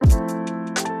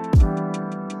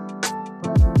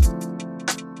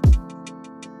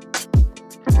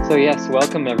Yes,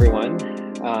 welcome everyone.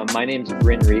 My name is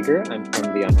Bryn Rieger. I'm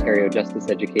from the Ontario Justice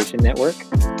Education Network.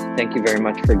 Thank you very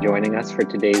much for joining us for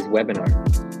today's webinar.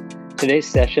 Today's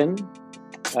session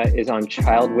is on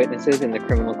child witnesses in the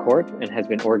criminal court and has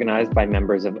been organized by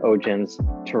members of OJEN's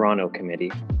Toronto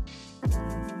committee.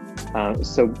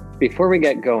 So before we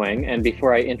get going and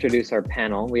before I introduce our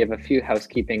panel, we have a few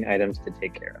housekeeping items to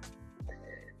take care of.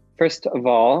 First of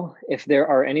all, if there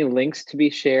are any links to be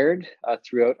shared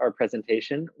throughout our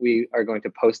presentation, we are going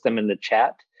to post them in the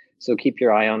chat. So keep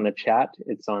your eye on the chat.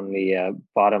 It's on the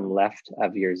bottom left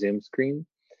of your Zoom screen.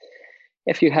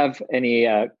 If you have any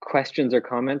questions or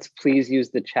comments, please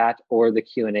use the chat or the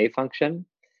Q&A function.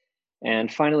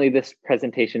 And finally, this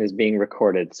presentation is being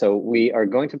recorded. So we are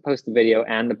going to post the video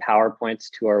and the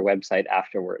PowerPoints to our website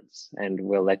afterwards, and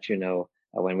we'll let you know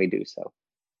when we do so.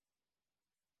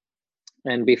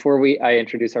 And before I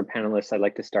introduce our panelists, I'd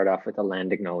like to start off with a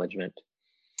land acknowledgement.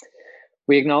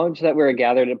 We acknowledge that we're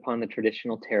gathered upon the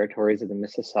traditional territories of the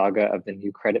Mississauga of the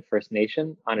New Credit First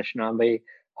Nation, Anishinaabe,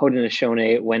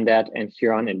 Haudenosaunee, Wendat, and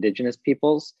Huron Indigenous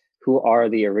peoples, who are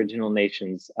the original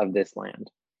nations of this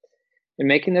land. In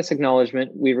making this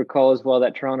acknowledgement, we recall as well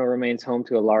that Toronto remains home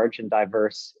to a large and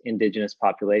diverse Indigenous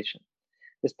population.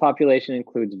 This population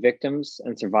includes victims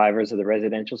and survivors of the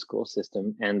residential school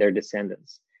system and their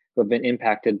descendants, who have been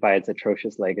impacted by its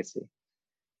atrocious legacy.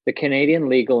 The Canadian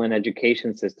legal and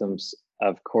education systems,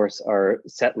 of course, are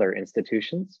settler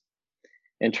institutions.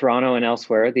 In Toronto and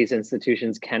elsewhere, these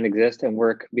institutions can exist and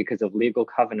work because of legal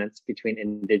covenants between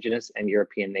Indigenous and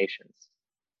European nations.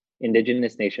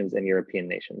 Indigenous nations and European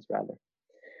nations, rather.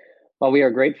 While we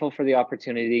are grateful for the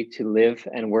opportunity to live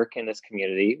and work in this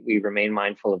community, we remain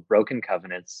mindful of broken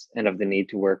covenants and of the need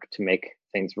to work to make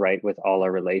things right with all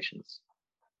our relations.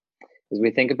 As we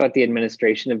think about the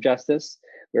administration of justice,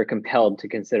 we are compelled to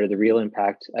consider the real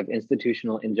impact of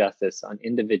institutional injustice on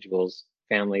individuals,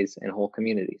 families, and whole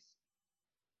communities.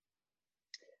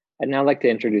 I'd now like to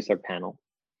introduce our panel.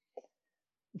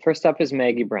 First up is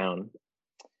Maggie Brown.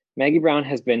 Maggie Brown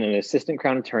has been an assistant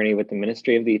Crown Attorney with the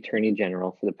Ministry of the Attorney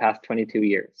General for the past 22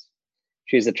 years.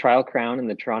 She is a trial Crown in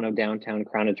the Toronto Downtown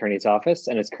Crown Attorney's Office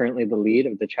and is currently the lead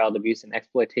of the Child Abuse and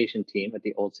Exploitation team at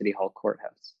the Old City Hall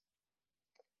Courthouse.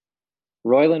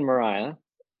 Royland Mariah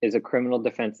is a criminal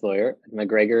defense lawyer at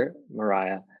McGregor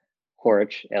Mariah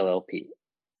Horich LLP.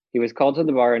 He was called to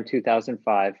the bar in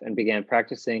 2005 and began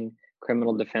practicing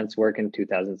criminal defense work in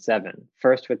 2007,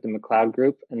 first with the McLeod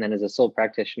Group and then as a sole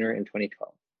practitioner in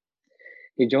 2012.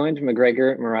 He joined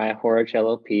McGregor Mariah Horich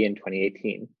LLP in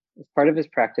 2018. As part of his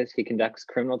practice, he conducts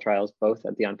criminal trials both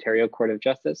at the Ontario Court of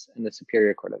Justice and the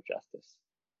Superior Court of Justice.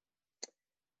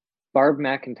 Barb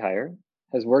McIntyre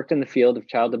has worked in the field of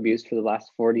child abuse for the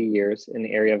last 40 years in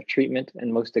the area of treatment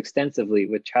and most extensively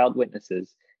with child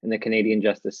witnesses in the Canadian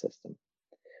justice system.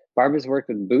 Barb has worked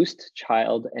with Boost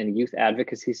Child and Youth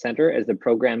Advocacy Centre as the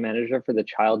program manager for the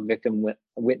Child Victim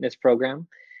Witness Program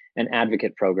and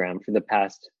Advocate Program for the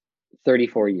past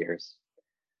 34 years.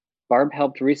 Barb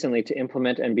helped recently to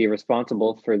implement and be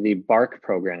responsible for the BARC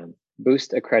program,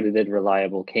 Boost Accredited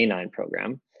Reliable Canine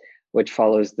Program, which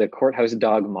follows the courthouse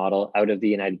dog model out of the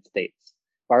United States.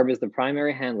 Barb is the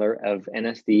primary handler of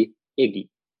NSD Iggy.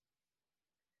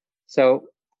 So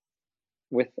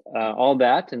with all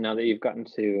that, and now that you've gotten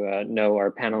to know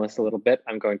our panelists a little bit,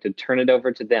 I'm going to turn it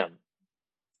over to them.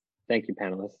 Thank you,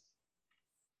 panelists.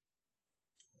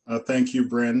 Thank you,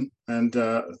 Bryn, and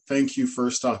thank you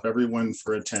first off, everyone,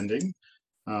 for attending.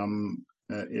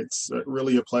 It's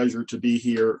really a pleasure to be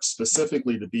here,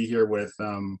 specifically to be here with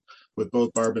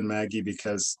both Barb and Maggie,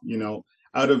 because, you know,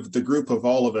 out of the group of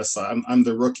all of us, I'm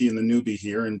the rookie and the newbie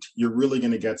here, and you're really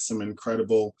going to get some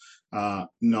incredible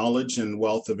knowledge and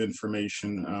wealth of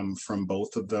information from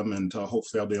both of them, and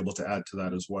hopefully I'll be able to add to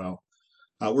that as well.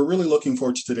 We're really looking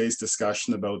forward to today's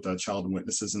discussion about child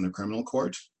witnesses in the criminal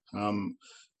court.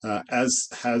 As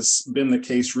has been the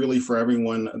case really for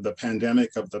everyone, the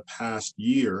pandemic of the past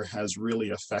year has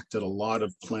really affected a lot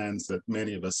of plans that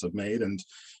many of us have made. And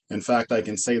in fact, I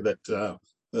can say that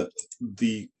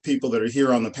the people that are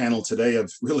here on the panel today have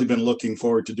really been looking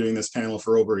forward to doing this panel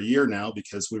for over a year now,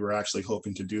 because we were actually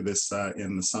hoping to do this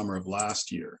in the summer of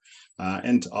last year,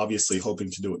 and obviously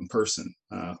hoping to do it in person.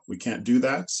 We can't do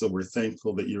that, so we're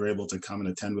thankful that you're able to come and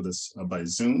attend with us by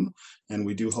Zoom, and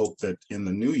we do hope that in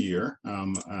the new year,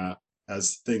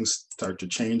 as things start to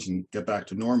change and get back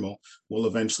to normal, we'll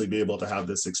eventually be able to have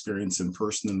this experience in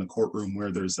person in the courtroom,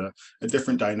 where there's a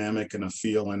different dynamic and a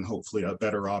feel, and hopefully a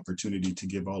better opportunity to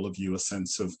give all of you a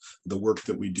sense of the work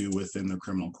that we do within the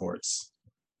criminal courts.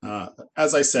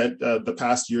 As I said, the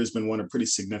past year has been one of pretty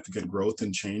significant growth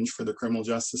and change for the criminal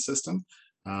justice system.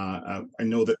 I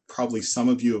know that probably some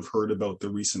of you have heard about the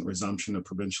recent resumption of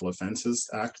Provincial Offences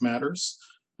Act matters.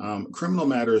 Criminal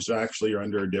matters actually are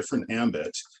under a different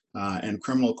ambit, and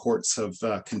criminal courts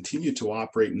have continued to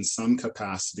operate in some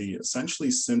capacity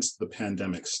essentially since the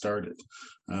pandemic started.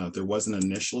 There was an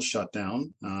initial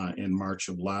shutdown in March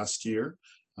of last year.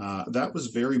 That was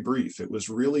very brief. It was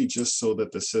really just so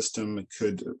that the system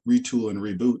could retool and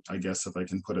reboot, I guess, if I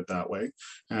can put it that way.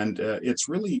 And it's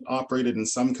really operated in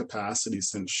some capacity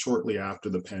since shortly after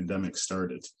the pandemic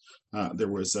started. There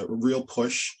was a real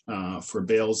push for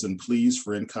bails and pleas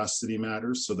for in-custody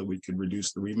matters so that we could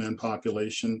reduce the remand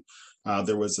population.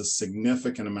 There was a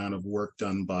significant amount of work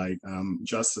done by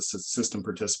justice system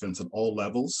participants at all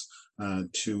levels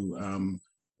to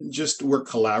just work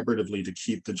collaboratively to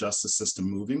keep the justice system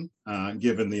moving,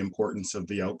 given the importance of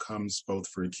the outcomes, both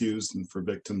for accused and for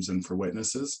victims and for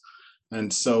witnesses.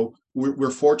 And so we're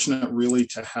fortunate really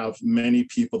to have many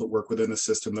people that work within the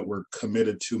system that were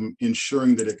committed to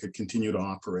ensuring that it could continue to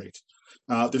operate.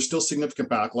 There's still significant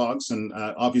backlogs and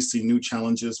obviously new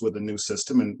challenges with a new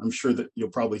system. And I'm sure that you'll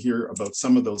probably hear about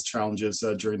some of those challenges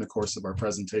during the course of our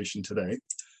presentation today.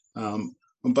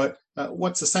 But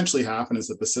what's essentially happened is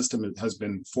that the system has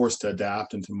been forced to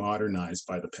adapt and to modernize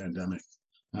by the pandemic.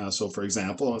 So for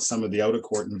example, some of the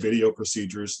out-of-court and video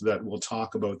procedures that we'll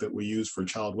talk about that we use for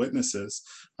child witnesses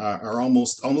are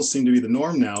almost seem to be the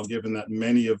norm now, given that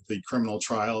many of the criminal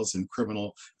trials and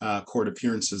criminal court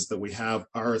appearances that we have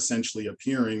are essentially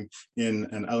appearing in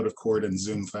an out-of-court and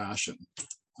Zoom fashion.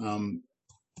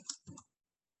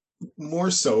 More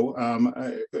so,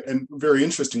 and very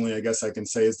interestingly, I guess I can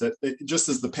say, is that just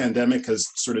as the pandemic has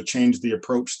sort of changed the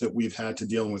approach that we've had to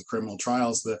dealing with criminal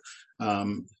trials, the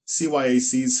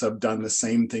CYACs have done the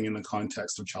same thing in the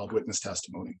context of child witness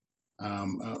testimony.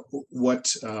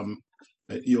 What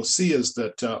you'll see is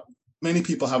that many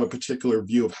people have a particular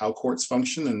view of how courts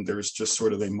function, and there's just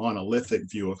sort of a monolithic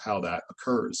view of how that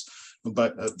occurs,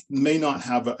 but may not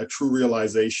have a true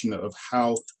realization of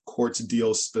how courts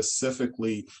deal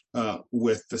specifically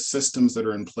with the systems that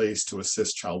are in place to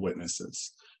assist child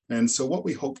witnesses. And so what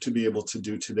we hope to be able to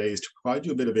do today is to provide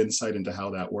you a bit of insight into how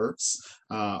that works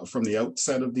from the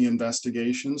outset of the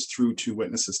investigations through to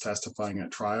witnesses testifying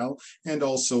at trial, and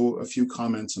also a few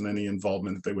comments on any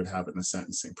involvement that they would have in the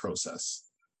sentencing process.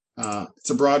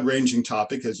 It's a broad-ranging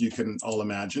topic, as you can all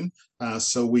imagine,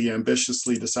 so we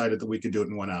ambitiously decided that we could do it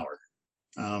in 1 hour.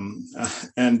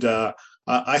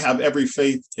 I have every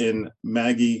faith in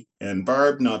Maggie and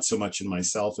Barb, not so much in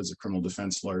myself as a criminal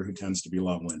defense lawyer who tends to be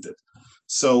long-winded.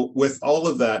 So with all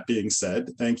of that being said,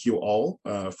 thank you all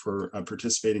for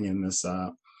participating in this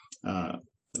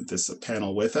this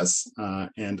panel with us,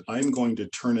 and I'm going to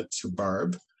turn it to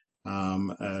Barb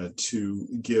to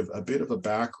give a bit of a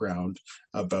background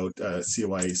about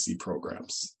CYAC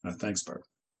programs. Thanks, Barb.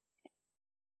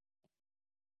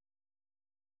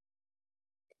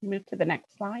 Move to the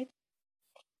next slide.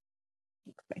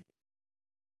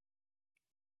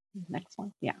 Next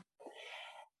one, yeah.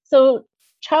 So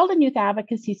child and youth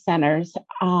advocacy centers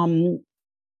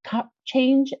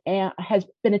change has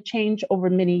been a change over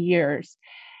many years.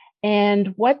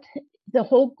 And what the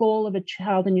whole goal of a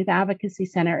child and youth advocacy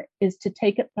center is to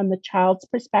take it from the child's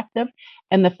perspective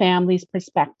and the family's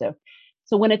perspective.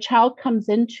 So when a child comes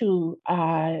into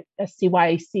a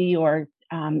CYAC, or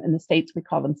in the States, we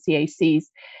call them CACs,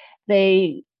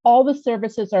 all the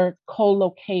services are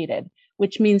co-located,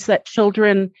 which means that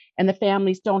children and the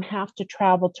families don't have to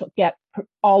travel to get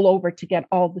all over to get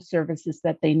all the services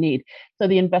that they need. So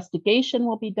the investigation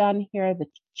will be done here. The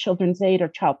Children's Aid or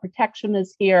Child Protection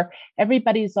is here.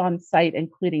 Everybody's on site,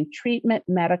 including treatment,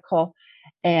 medical,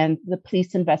 and the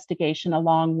police investigation,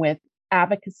 along with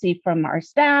advocacy from our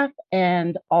staff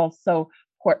and also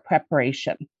court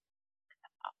preparation.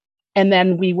 And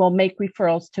then we will make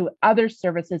referrals to other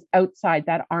services outside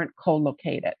that aren't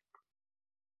co-located.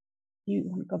 You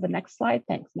want to go to the next slide?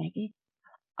 Thanks, Maggie.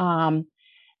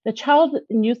 The Child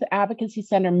and Youth Advocacy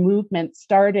Center movement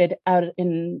started out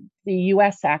in the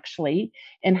US, actually,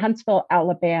 in Huntsville,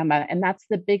 Alabama, and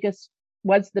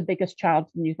was the biggest child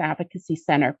and youth advocacy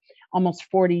center almost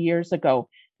 40 years ago.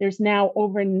 There's now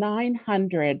over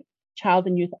 900 child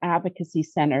and youth advocacy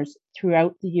centers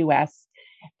throughout the US,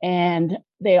 and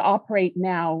they operate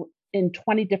now in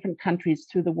 20 different countries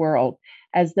through the world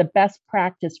as the best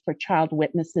practice for child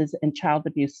witnesses and child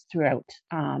abuse throughout,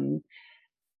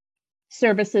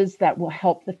 services that will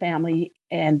help the family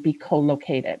and be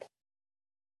co-located.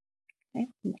 Okay,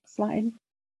 next slide.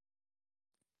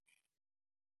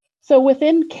 So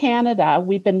within Canada,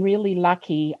 we've been really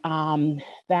lucky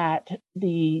that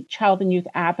the child and youth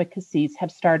advocacies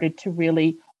have started to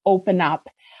really open up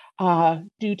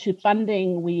Due to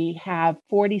funding, we have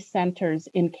 40 centers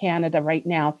in Canada right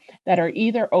now that are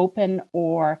either open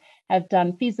or have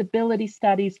done feasibility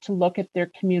studies to look at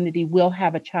their community will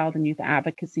have a child and youth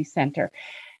advocacy center.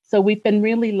 So we've been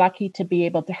really lucky to be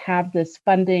able to have this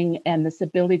funding and this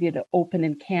ability to open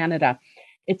in Canada.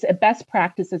 It's a best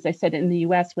practice, as I said, in the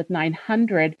US with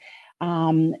 900.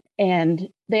 And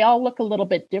they all look a little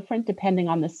bit different depending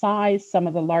on the size. Some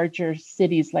of the larger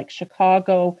cities like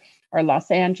Chicago or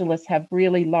Los Angeles have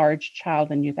really large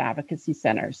child and youth advocacy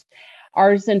centers.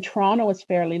 Ours in Toronto is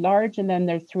fairly large, and then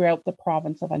they're throughout the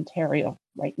province of Ontario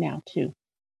right now too.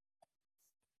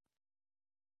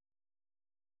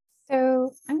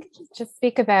 So I'm going to just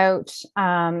speak about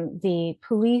the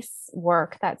police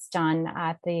work that's done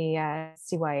at the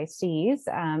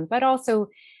CYACs, but also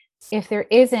if there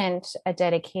isn't a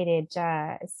dedicated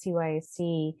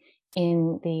CYAC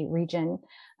in the region,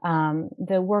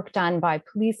 the work done by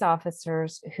police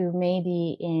officers who may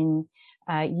be in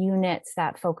units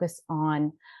that focus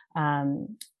on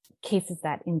cases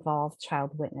that involve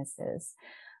child witnesses.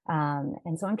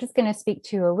 And so I'm just going to speak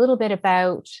to you a little bit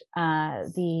about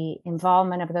the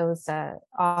involvement of those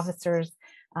officers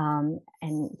and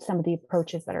some of the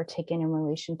approaches that are taken in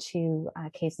relation to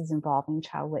cases involving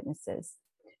child witnesses.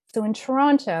 So in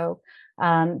Toronto,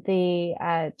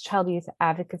 the Child Youth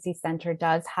Advocacy Center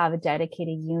does have a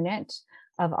dedicated unit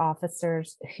of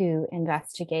officers who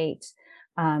investigate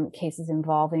cases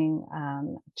involving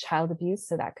child abuse.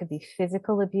 So that could be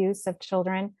physical abuse of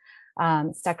children,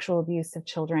 sexual abuse of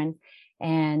children,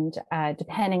 and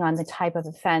depending on the type of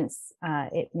offense,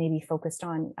 it may be focused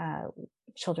on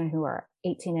children who are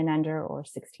 18 and under or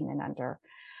 16 and under.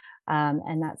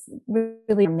 And that's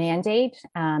really a mandate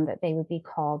that they would be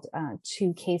called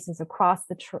to cases across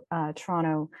the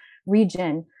Toronto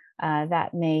region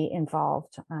that may involve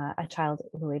a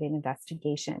child-related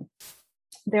investigation.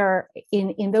 There are,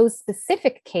 in those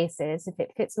specific cases, if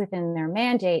it fits within their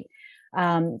mandate,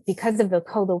 because of the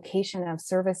co-location of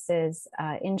services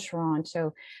in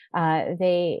Toronto,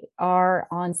 they are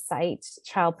on-site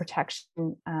child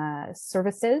protection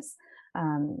services.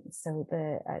 So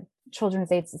the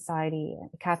Children's Aid Society,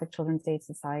 the Catholic Children's Aid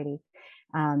Society,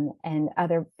 and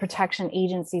other protection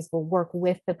agencies will work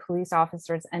with the police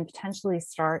officers and potentially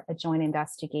start a joint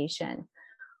investigation.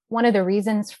 One of the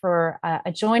reasons for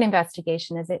a joint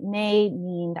investigation is it may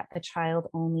mean that the child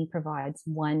only provides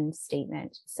one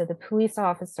statement. So the police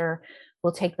officer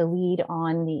will take the lead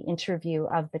on the interview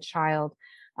of the child.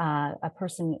 A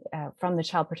person from the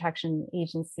Child Protection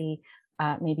Agency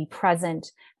may be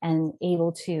present and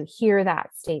able to hear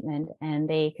that statement, and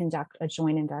they conduct a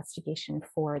joint investigation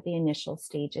for the initial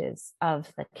stages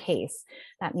of the case.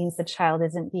 That means the child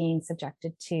isn't being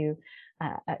subjected to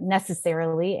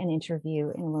necessarily an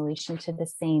interview in relation to the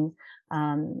same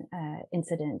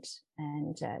incident.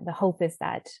 And the hope is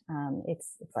that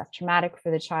it's less traumatic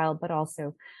for the child, but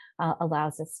also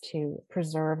allows us to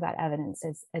preserve that evidence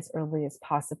as early as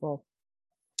possible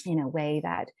in a way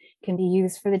that can be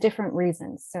used for the different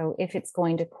reasons. So if it's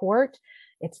going to court,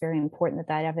 it's very important that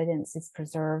that evidence is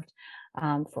preserved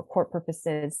for court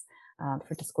purposes,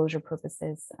 for disclosure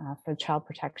purposes, for child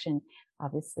protection.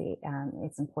 Obviously,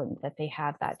 it's important that they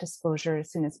have that disclosure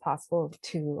as soon as possible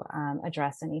to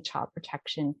address any child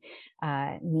protection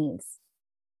needs.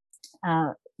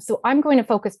 So I'm going to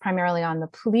focus primarily on the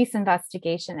police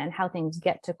investigation and how things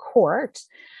get to court.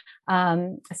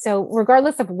 So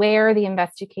regardless of where the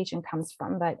investigation comes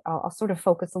from, but I'll sort of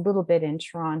focus a little bit in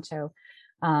Toronto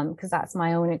because that's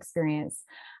my own experience.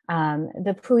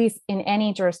 The police in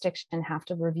any jurisdiction have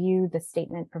to review the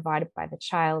statement provided by the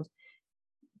child,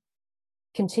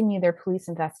 continue their police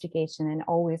investigation, and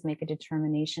always make a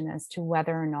determination as to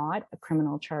whether or not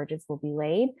criminal charges will be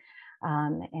laid.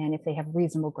 And if they have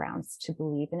reasonable grounds to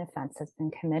believe an offense has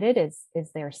been committed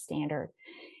is their standard.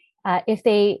 If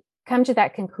they come to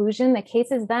that conclusion, the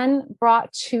case is then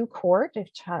brought to court if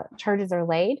charges are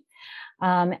laid.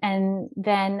 And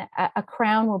then a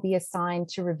crown will be assigned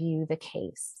to review the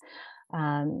case.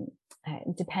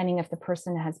 Depending if the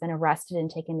person has been arrested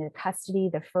and taken into custody,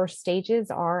 the first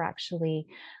stages are actually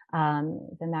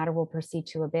the matter will proceed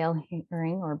to a bail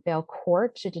hearing or bail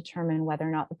court to determine whether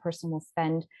or not the person will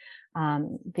spend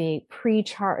the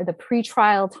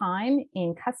pre-trial time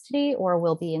in custody or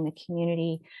will be in the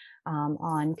community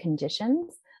on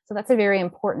conditions. So that's a very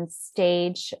important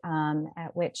stage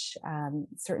at which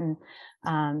certain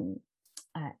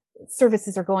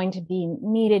services are going to be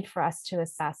needed for us to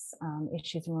assess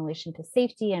issues in relation to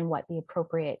safety and what the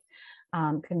appropriate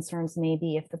concerns may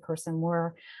be if the person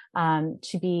were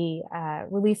to be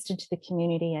released into the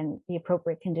community and the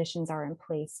appropriate conditions are in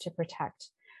place to protect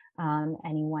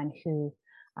anyone who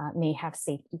may have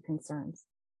safety concerns.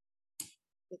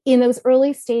 In those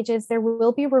early stages, there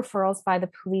will be referrals by the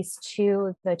police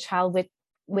to the child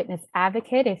witness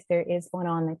advocate if there is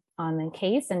one on the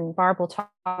case, and Barb will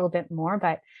talk a little bit more,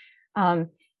 but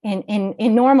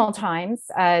in normal times,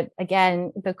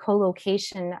 again, the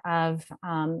co-location of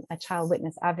a child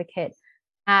witness advocate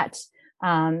at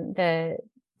the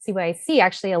CYC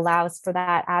actually allows for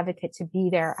that advocate to be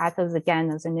there at those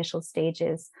initial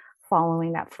stages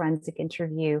following that forensic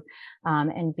interview,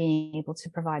 and being able to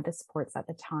provide the supports at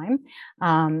the time.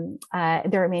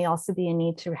 There may also be a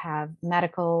need to have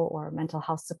medical or mental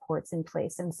health supports in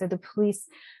place. And so the police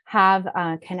have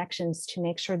connections to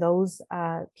make sure those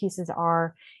pieces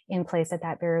are in place at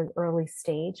that very early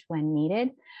stage when needed.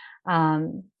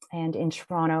 And in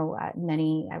Toronto,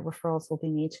 many referrals will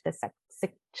be made to the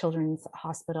Sick Children's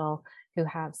Hospital, who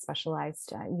have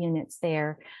specialized units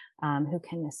there who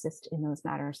can assist in those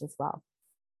matters as well.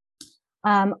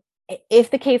 If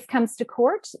the case comes to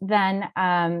court, then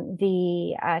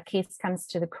the case comes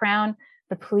to the Crown.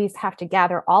 The police have to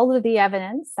gather all of the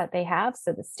evidence that they have.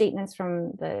 So the statements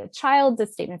from the child, the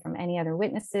statement from any other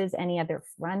witnesses, any other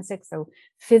forensics, so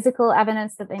physical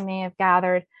evidence that they may have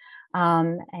gathered,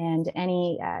 and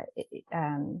any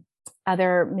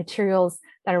other materials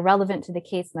that are relevant to the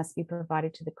case must be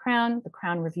provided to the Crown. The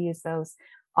Crown reviews those.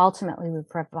 Ultimately, we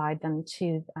provide them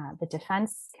to the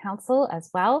defense counsel as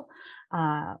well,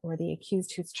 or the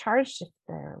accused who's charged if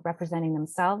they're representing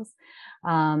themselves.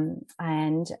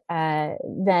 And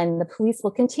then the police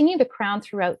will continue the Crown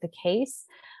throughout the case,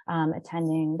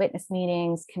 attending witness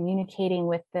meetings, communicating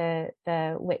with the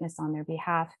witness on their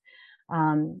behalf.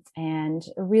 And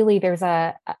really, there's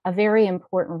a very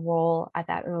important role at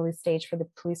that early stage for the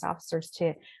police officers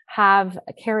to have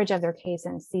a carriage of their case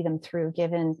and see them through,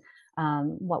 given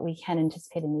what we can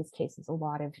anticipate in these cases, a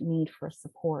lot of need for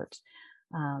support.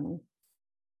 I'm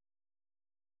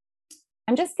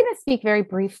just going to speak very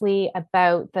briefly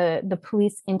about the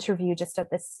police interview just at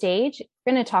this stage.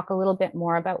 We're going to talk a little bit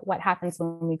more about what happens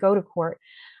when we go to court.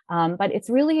 But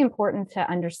it's really important to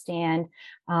understand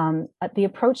the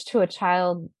approach to a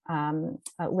child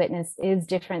witness is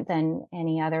different than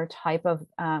any other type of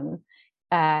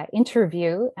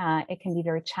interview. It can be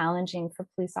very challenging for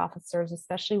police officers,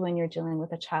 especially when you're dealing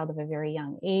with a child of a very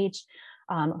young age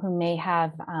who may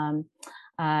have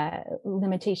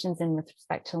limitations in with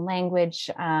respect to language,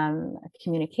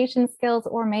 communication skills,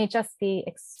 or may just be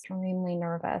extremely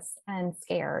nervous and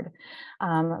scared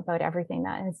about everything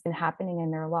that has been happening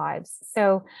in their lives.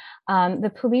 So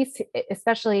the police,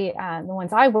 especially the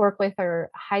ones I work with, are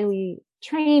highly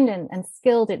trained and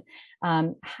skilled at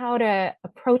how to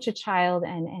approach a child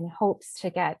and hopes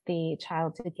to get the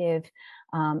child to give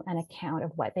an account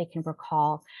of what they can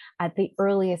recall at the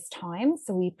earliest time.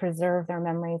 So we preserve their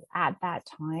memories at that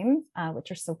time, which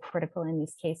are so critical in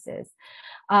these cases.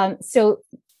 So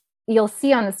you'll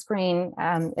see on the screen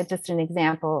just an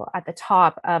example at the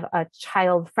top of a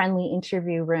child-friendly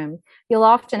interview room. You'll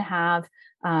often have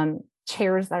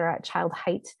chairs that are at child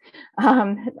height,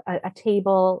 a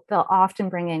table. They'll often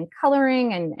bring in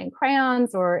coloring and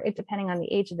crayons, or depending on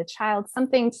the age of the child,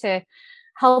 something to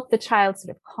help the child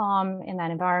sort of calm in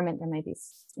that environment. There may be,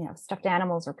 stuffed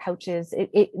animals or couches.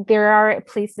 There are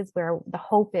places where the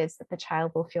hope is that the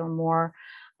child will feel more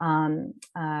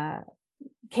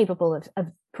capable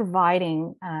of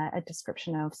providing a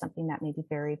description of something that may be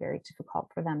very, very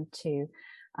difficult for them to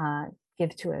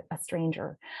give to a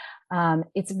stranger.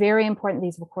 It's very important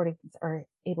these recordings are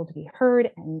able to be heard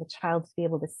and the child to be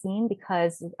able to see,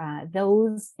 because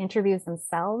those interviews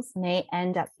themselves may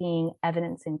end up being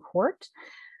evidence in court.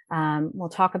 We'll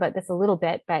talk about this a little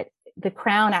bit, but the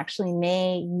Crown actually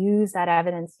may use that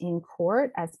evidence in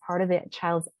court as part of the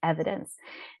child's evidence.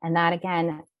 And that,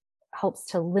 again, helps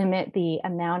to limit the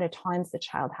amount of times the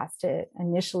child has to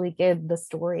initially give the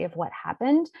story of what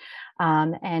happened.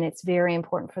 And it's very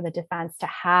important for the defense to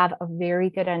have a very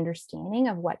good understanding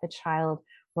of what the child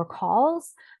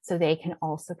recalls, so they can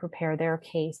also prepare their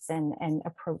case and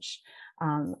approach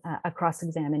a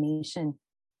cross-examination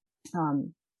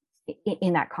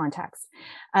in that context.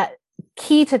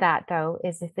 Key to that, though,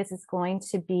 is if this is going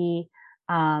to be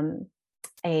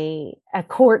a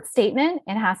court statement,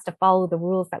 it has to follow the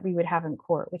rules that we would have in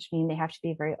court, which mean they have to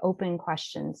be very open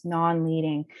questions,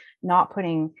 non-leading, not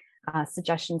putting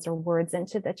suggestions or words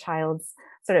into the child's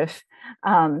sort of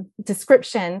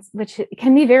descriptions, which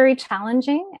can be very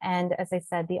challenging. And as I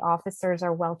said, the officers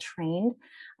are well trained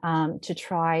to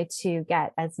try to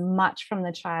get as much from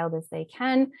the child as they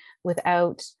can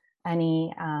without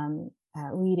any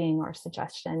leading or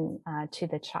suggestion to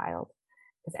the child,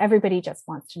 because everybody just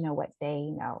wants to know what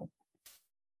they know.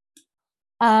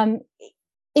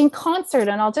 in concert,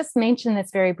 and I'll just mention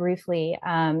this very briefly,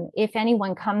 if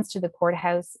anyone comes to the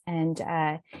courthouse and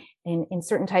in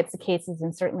certain types of cases,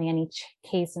 and certainly any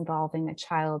case involving a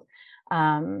child,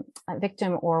 a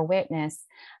victim or witness,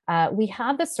 we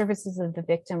have the services of the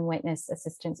Victim Witness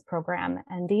Assistance Program.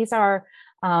 And these are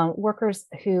workers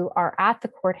who are at the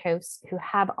courthouse, who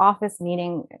have office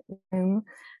meeting room,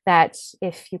 that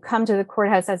if you come to the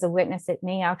courthouse as a witness, it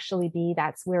may actually be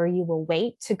that's where you will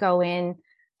wait to go in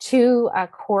to a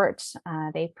court.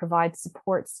 They provide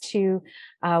supports to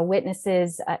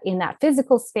witnesses in that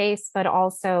physical space, but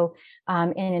also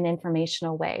in an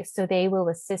informational way. So they will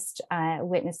assist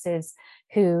witnesses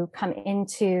who come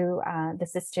into the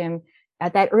system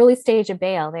at that early stage of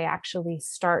bail. They actually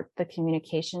start the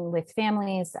communication with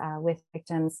families, with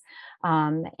victims,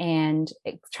 and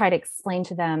try to explain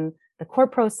to them the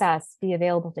court process, be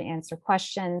available to answer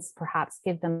questions, perhaps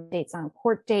give them dates on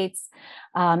court dates.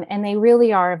 And they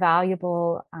really are a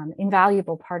valuable,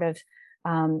 invaluable part of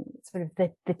sort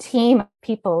of the team of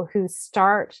people who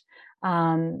start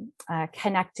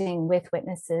connecting with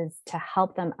witnesses to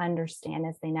help them understand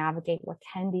as they navigate what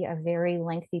can be a very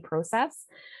lengthy process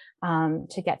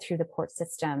to get through the court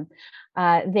system.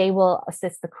 They will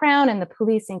assist the Crown and the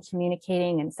police in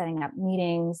communicating and setting up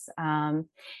meetings, and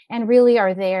really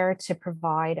are there to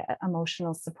provide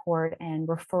emotional support and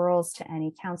referrals to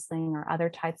any counseling or other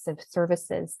types of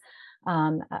services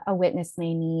a witness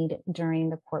may need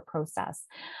during the court process.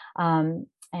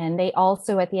 And they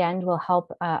also at the end will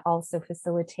help also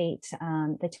facilitate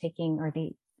the taking or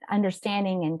the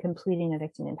understanding and completing a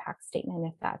victim impact statement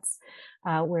if that's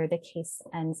where the case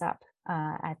ends up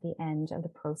at the end of the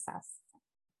process.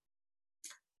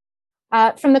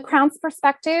 From the Crown's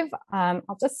perspective,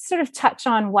 I'll just sort of touch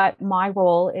on what my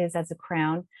role is as a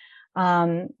Crown.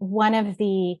 One of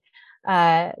the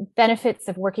benefits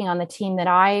of working on the team that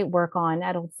I work on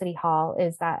at Old City Hall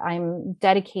is that I'm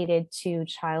dedicated to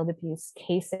child abuse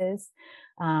cases.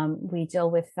 We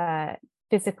deal with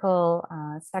physical,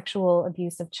 sexual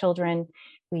abuse of children.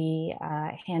 We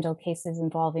handle cases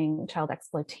involving child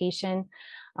exploitation,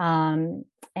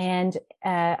 and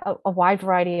a wide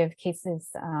variety of cases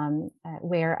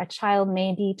where a child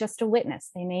may be just a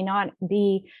witness. They may not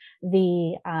be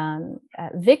the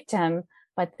victim,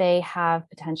 but they have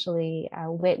potentially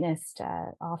witnessed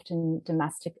often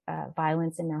domestic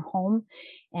violence in their home,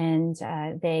 and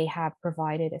they have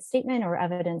provided a statement or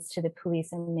evidence to the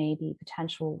police and may be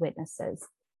potential witnesses.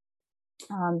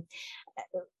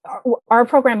 Our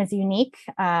program is unique.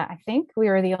 I think we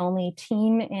are the only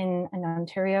team in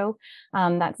Ontario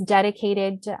that's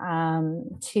dedicated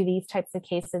to these types of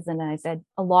cases. And I said,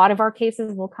 a lot of our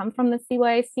cases will come from the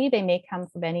CYIC. They may come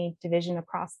from any division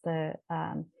across the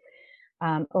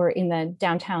or in the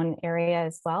downtown area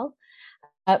as well.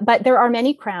 But there are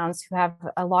many Crowns who have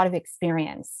a lot of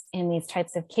experience in these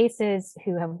types of cases,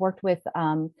 who have worked with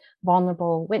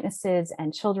vulnerable witnesses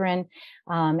and children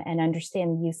and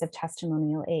understand the use of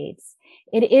testimonial aids.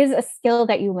 It is a skill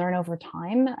that you learn over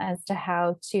time as to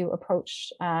how to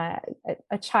approach a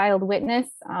child witness.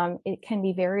 It can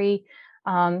be very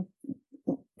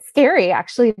scary,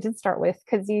 actually, to start with,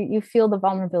 because you feel the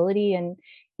vulnerability, and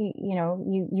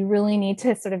you really need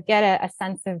to sort of get a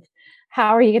sense of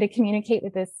how are you going to communicate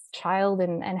with this child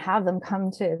and have them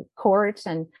come to court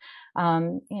and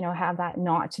have that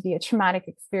not to be a traumatic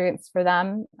experience for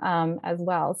them as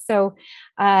well. So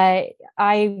I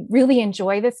really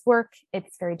enjoy this work.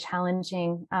 It's very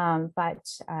challenging, but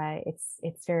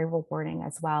it's very rewarding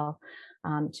as well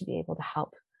to be able to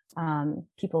help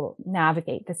people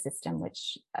navigate the system,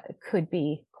 which could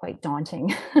be quite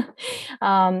daunting.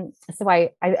 So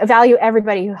I value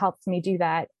everybody who helps me do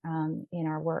that in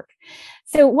our work.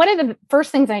 So one of the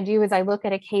first things I do is I look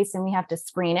at a case and we have to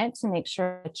screen it to make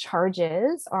sure the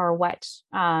charges are what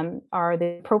are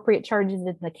the appropriate charges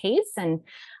in the case, and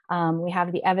we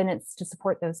have the evidence to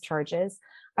support those charges.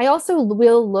 I also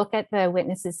will look at the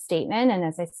witness's statement. And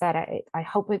as I said, I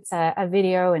hope it's a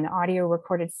video and audio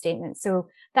recorded statement. So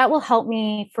that will help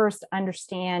me first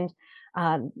understand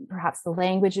perhaps the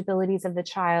language abilities of the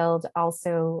child.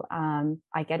 Also,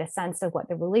 I get a sense of what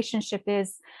the relationship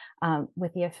is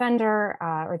with the offender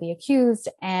or the accused,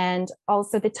 and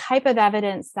also the type of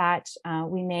evidence that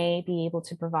we may be able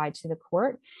to provide to the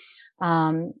court.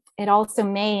 It also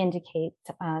may indicate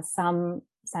some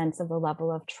sense of the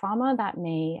level of trauma that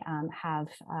may have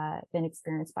been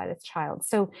experienced by this child.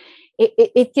 So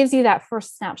it gives you that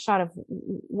first snapshot of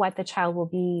what the child will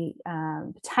be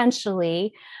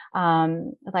potentially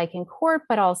like in court,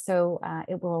 but also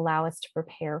it will allow us to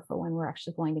prepare for when we're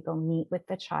actually going to go meet with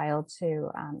the child to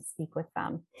speak with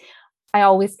them. I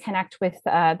always connect with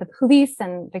the police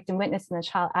and victim witness and the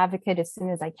child advocate as soon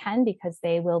as I can, because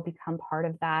they will become part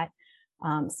of that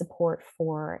support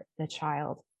for the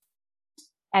child.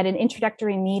 At an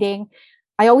introductory meeting,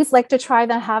 I always like to try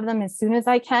to have them as soon as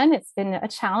I can. It's been a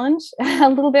challenge a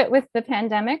little bit with the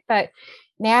pandemic, but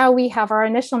now we have our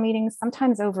initial meetings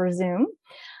sometimes over Zoom.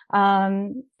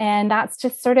 And that's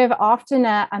just sort of often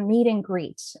a meet and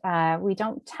greet. We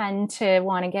don't tend to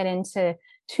want to get into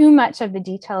too much of the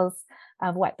details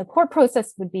of what the court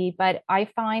process would be, but I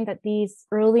find that these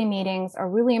early meetings are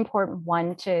really important,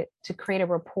 one, to create a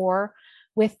rapport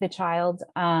with the child,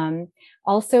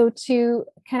 also to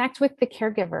connect with the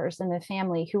caregivers and the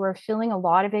family who are feeling a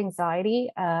lot of anxiety,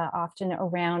 often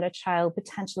around a child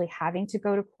potentially having to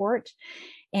go to court.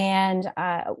 And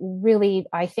really,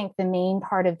 I think the main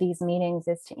part of these meetings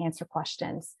is to answer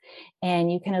questions.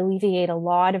 And you can alleviate a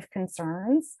lot of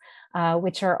concerns,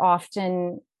 which are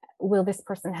often, will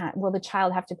the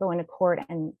child have to go into court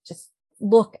and just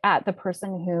look at the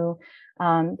person who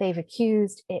they've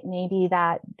accused? It may be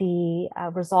that the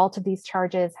result of these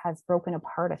charges has broken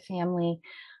apart a family,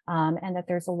 and that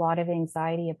there's a lot of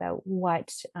anxiety about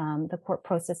what the court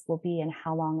process will be and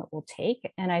how long it will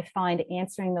take. And I find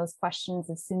answering those questions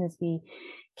as soon as we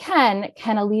can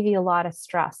alleviate a lot of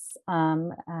stress,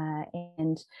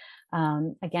 and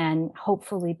again,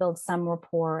 hopefully build some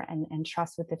rapport and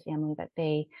trust with the family that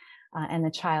they and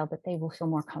the child, that they will feel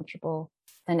more comfortable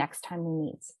the next time we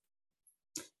meet.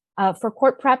 For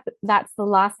court prep, that's the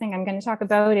last thing I'm going to talk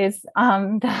about, is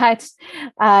that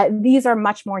these are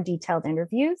much more detailed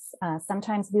interviews.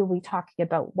 Sometimes we will be talking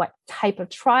about what type of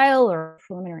trial or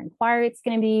preliminary inquiry it's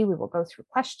going to be. We will go through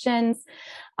questions.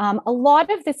 A lot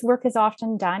of this work is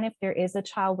often done if there is a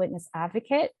child witness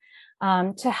advocate,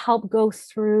 to help go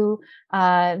through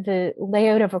the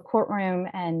layout of a courtroom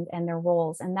and their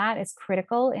roles. And that is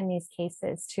critical in these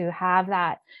cases, to have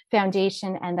that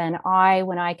foundation. And then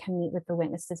when I can meet with the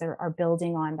witnesses, are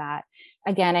building on that.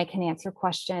 Again, I can answer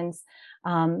questions,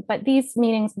 but these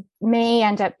meetings may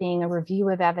end up being a review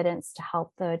of evidence to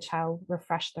help the child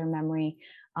refresh their memory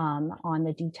on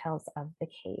the details of the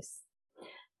case.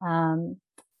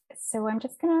 So I'm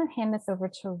just going to hand this over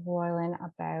to Roylan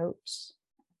about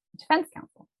defense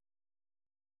counsel.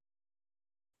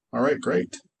 All right,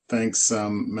 great. Thanks,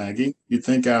 Maggie. You'd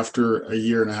think after a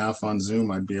year and a half on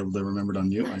Zoom, I'd be able to remember to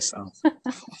unmute myself.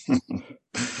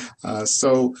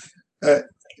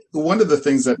 One of the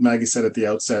things that Maggie said at the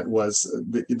outset was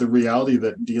the reality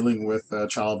that dealing with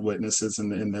child witnesses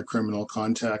in their criminal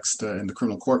context, in the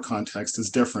criminal court context, is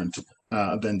different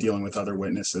than dealing with other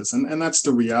witnesses. And that's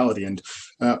the reality. And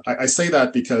I say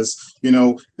that because,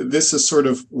 this is sort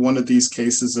of one of these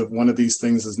cases of one of these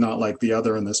things is not like the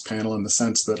other in this panel, in the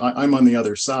sense that I'm on the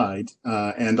other side,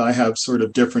 and I have sort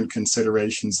of different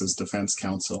considerations as defense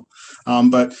counsel.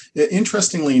 But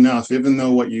interestingly enough, even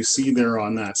though what you see there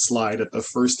on that slide at the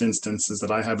first instance is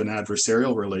that I have an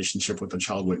adversarial relationship with a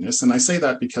child witness, and I say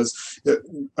that because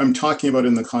I'm talking about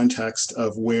in the context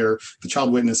of where the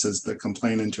child witness is the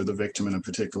complainant or the victim in a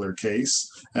particular case.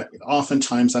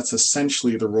 Oftentimes that's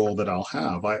essentially the role that I'll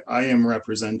have. I am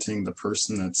representing the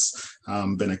person that's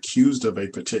been accused of a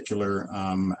particular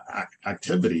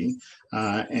activity,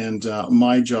 and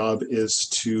my job is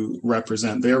to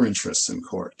represent their interests in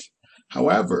court.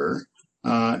 However,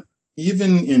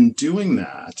 even in doing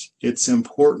that, it's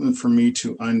important for me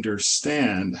to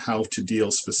understand how to deal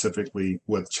specifically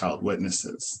with child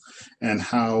witnesses, and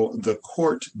how the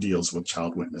court deals with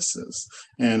child witnesses,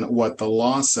 and what the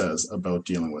law says about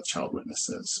dealing with child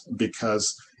witnesses.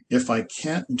 Because if I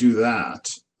can't do that,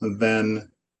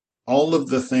 then all of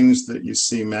the things that you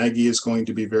see Maggie is going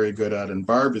to be very good at and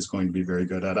Barb is going to be very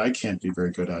good at, I can't be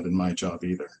very good at in my job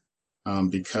either.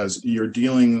 Because you're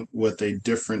dealing with a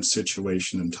different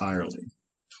situation entirely.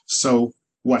 So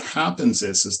what happens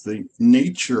is the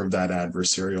nature of that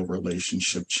adversarial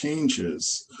relationship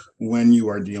changes when you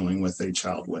are dealing with a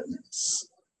child witness,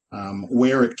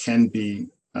 where it can be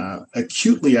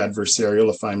acutely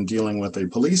adversarial. If I'm dealing with a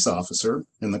police officer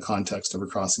in the context of a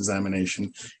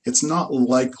cross-examination, it's not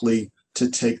likely to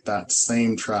take that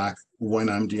same track when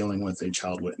I'm dealing with a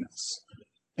child witness.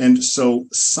 And so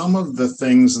some of the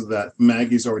things that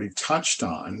Maggie's already touched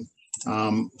on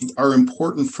are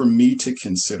important for me to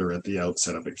consider at the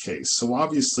outset of a case. So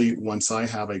obviously, once I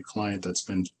have a client that's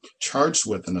been charged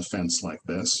with an offense like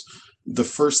this, the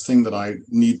first thing that I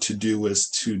need to do is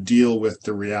to deal with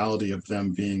the reality of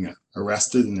them being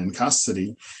arrested and in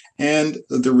custody, and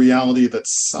the reality that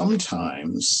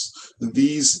sometimes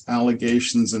these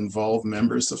allegations involve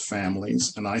members of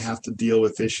families, and I have to deal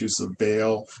with issues of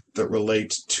bail that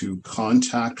relate to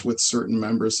contact with certain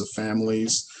members of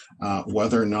families,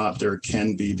 whether or not there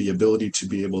can be the ability to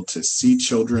be able to see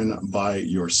children by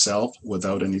yourself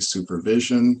without any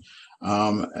supervision.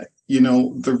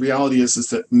 The reality is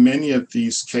that many of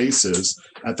these cases,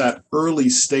 at that early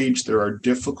stage, there are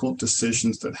difficult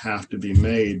decisions that have to be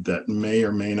made that may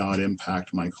or may not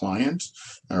impact my client,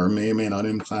 or may or may not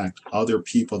impact other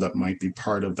people that might be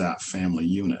part of that family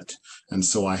unit. And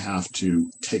so I have to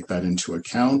take that into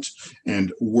account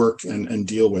and work and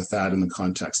deal with that in the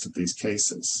context of these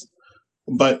cases.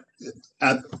 But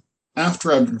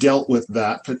after I've dealt with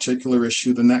that particular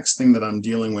issue, the next thing that I'm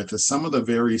dealing with is some of the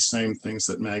very same things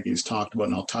that Maggie's talked about,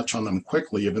 and I'll touch on them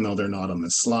quickly, even though they're not on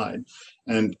this slide.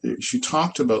 And she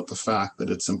talked about the fact that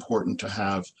it's important to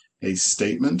have a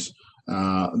statement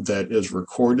that is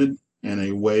recorded in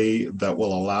a way that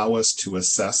will allow us to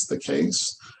assess the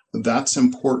case. That's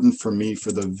important for me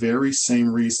for the very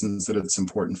same reasons that it's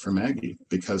important for Maggie,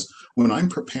 because when I'm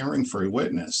preparing for a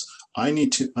witness, I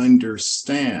need to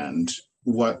understand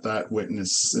what that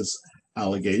witness's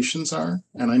allegations are,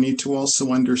 and I need to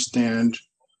also understand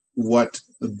what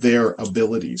their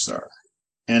abilities are.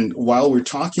 And while we're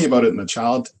talking about it in the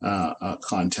child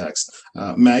context,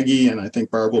 Maggie and I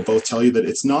think Barb will both tell you that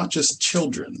it's not just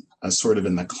children, as sort of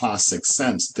in the classic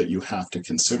sense that you have to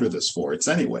consider this for. It's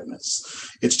any witness.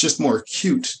 It's just more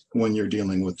acute when you're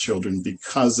dealing with children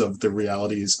because of the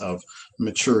realities of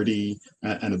maturity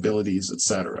and abilities,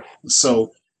 etc.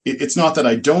 So it's not that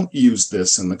I don't use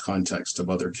this in the context of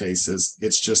other cases.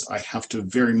 It's just I have to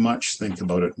very much think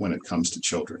about it when it comes to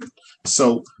children.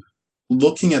 So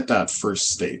looking at that first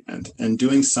statement and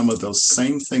doing some of those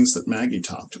same things that Maggie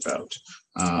talked about,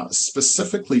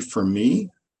 specifically for me,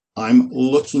 I'm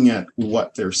looking at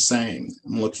what they're saying.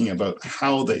 I'm looking about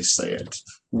how they say it,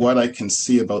 what I can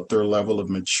see about their level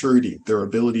of maturity, their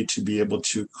ability to be able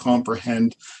to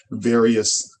comprehend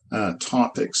various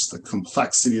topics, the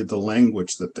complexity of the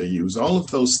language that they use. All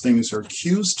of those things are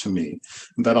cues to me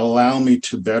that allow me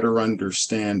to better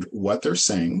understand what they're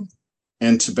saying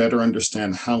and to better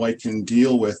understand how I can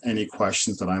deal with any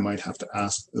questions that I might have to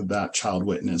ask that child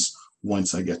witness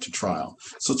once I get to trial.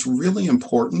 So it's really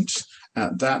important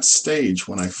at that stage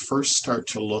when I first start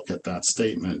to look at that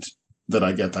statement that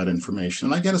I get that information.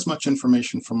 And I get as much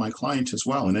information from my client as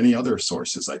well and any other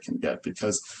sources I can get,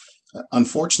 because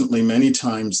unfortunately, many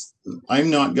times I'm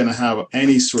not going to have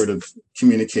any sort of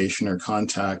communication or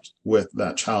contact with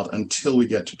that child until we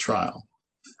get to trial.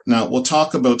 Now, we'll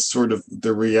talk about sort of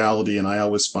the reality, and I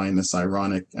always find this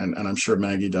ironic, and I'm sure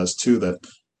Maggie does too, that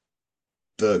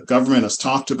the government has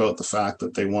talked about the fact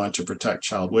that they want to protect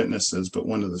child witnesses, but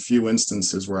one of the few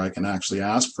instances where I can actually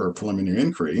ask for a preliminary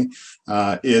inquiry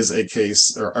is a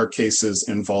case, or are cases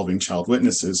involving child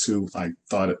witnesses who I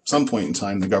thought at some point in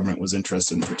time the government was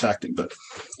interested in protecting. But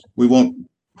we won't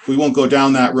go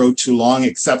down that road too long,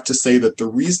 except to say that the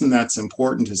reason that's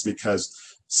important is because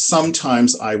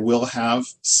sometimes I will have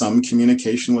some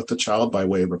communication with the child by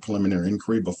way of a preliminary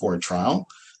inquiry before a trial.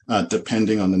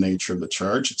 Depending on the nature of the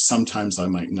charge. Sometimes I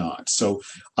might not. So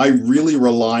I really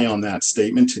rely on that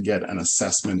statement to get an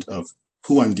assessment of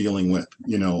who I'm dealing with,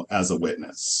 as a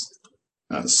witness.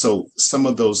 So some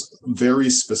of those very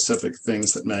specific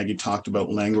things that Maggie talked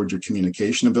about, language or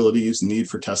communication abilities, need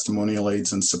for testimonial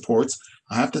aids and supports,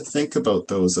 I have to think about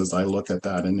those as I look at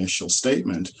that initial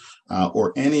statement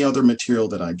or any other material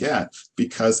that I get,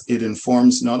 because it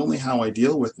informs not only how I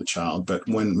deal with the child, but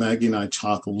when Maggie and I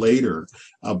talk later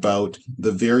about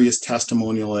the various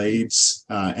testimonial aids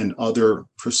and other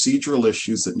procedural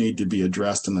issues that need to be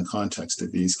addressed in the context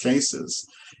of these cases,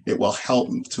 it will help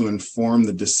to inform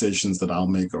the decisions that I'll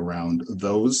make around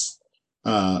those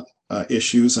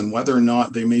issues and whether or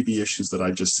not they may be issues that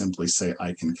I just simply say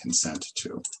I can consent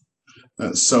to.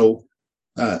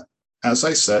 As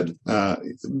I said,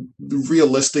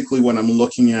 realistically, what I'm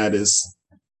looking at is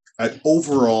an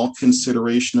overall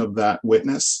consideration of that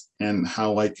witness and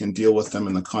how I can deal with them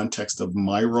in the context of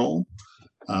my role,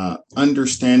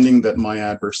 understanding that my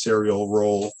adversarial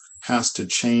role has to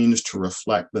change to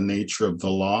reflect the nature of the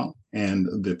law and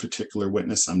the particular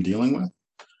witness I'm dealing with,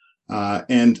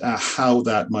 and how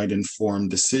that might inform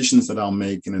decisions that I'll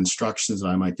make and instructions that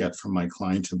I might get from my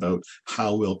client about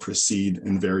how we'll proceed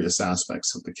in various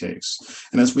aspects of the case.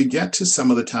 And as we get to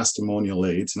some of the testimonial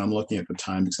aids, and I'm looking at the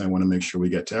time because I want to make sure we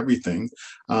get to everything,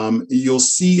 you'll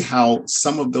see how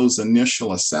some of those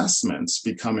initial assessments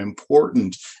become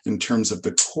important in terms of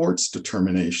the court's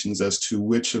determinations as to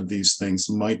which of these things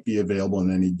might be available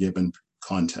in any given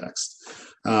context.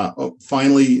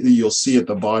 Finally, you'll see at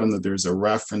the bottom that there's a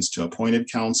reference to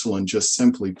appointed counsel, and just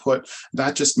simply put,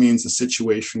 that just means a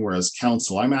situation where as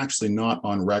counsel, I'm actually not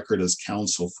on record as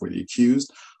counsel for the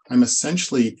accused. I'm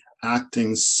essentially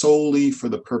acting solely for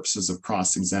the purposes of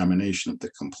cross-examination of the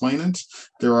complainant.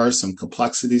 There are some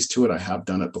complexities to it. I have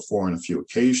done it before on a few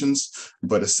occasions,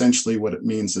 but essentially what it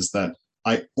means is that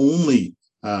I only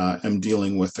am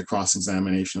dealing with the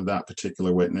cross-examination of that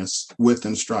particular witness with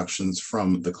instructions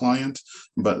from the client,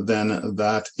 but then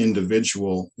that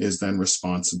individual is then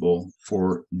responsible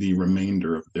for the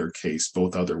remainder of their case,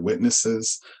 both other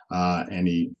witnesses,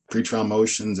 any pretrial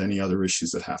motions, any other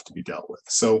issues that have to be dealt with.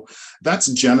 So that's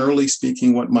generally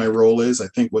speaking what my role is. I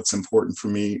think what's important for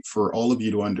me, for all of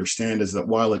you to understand, is that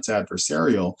while it's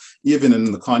adversarial, even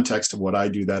in the context of what I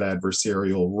do, that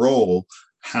adversarial role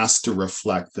has to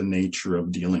reflect the nature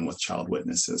of dealing with child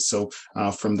witnesses. So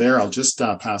from there, I'll just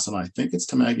pass on, I think it's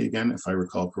to Maggie again, if I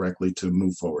recall correctly, to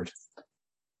move forward.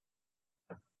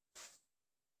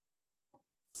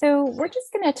 So we're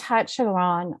just going to touch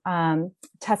on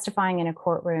testifying in a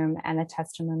courtroom and the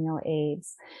testimonial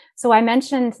aids. So I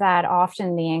mentioned that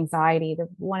often the anxiety,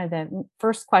 one of the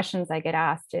first questions I get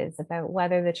asked is about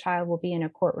whether the child will be in a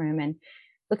courtroom. And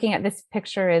looking at this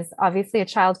picture is obviously a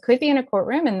child could be in a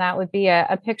courtroom, and that would be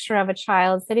a picture of a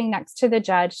child sitting next to the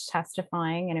judge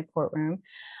testifying in a courtroom.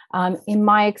 In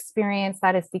my experience,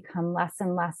 that has become less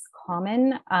and less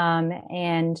common,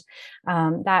 and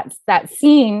that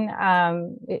scene,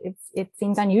 it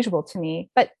seems unusual to me.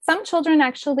 But some children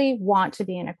actually want to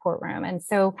be in a courtroom, and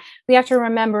so we have to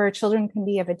remember children can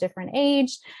be of a different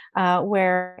age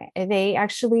where they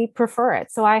actually prefer it.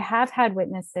 So I have had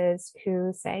witnesses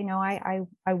who say, "No,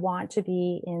 I want to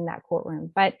be in that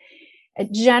courtroom," but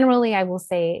generally, I will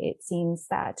say it seems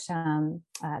that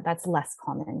that's less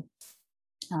common.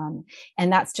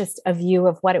 And that's just a view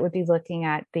of what it would be looking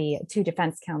at the two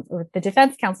defense counsel, or the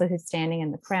defense counsel who's standing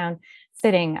in the Crown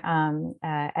sitting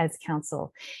as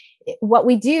counsel. What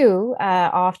we do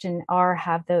often are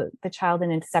have the child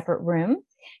in a separate room.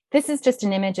 This is just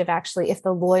an image of actually if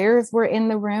the lawyers were in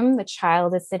the room, the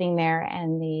child is sitting there,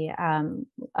 and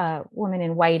the woman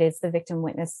in white is the victim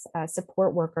witness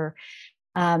support worker.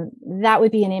 That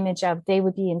would be an image of, they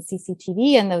would be in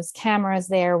CCTV, and those cameras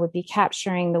there would be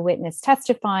capturing the witness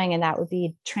testifying, and that would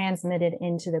be transmitted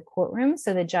into the courtroom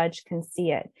so the judge can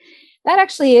see it. That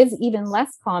actually is even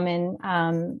less common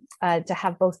to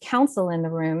have both counsel in the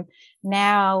room.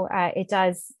 Now it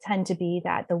does tend to be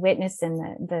that the witness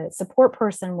and the support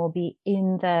person will be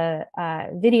in the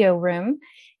video room,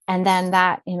 and then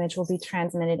that image will be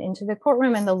transmitted into the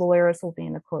courtroom, and the lawyers will be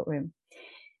in the courtroom.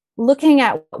 Looking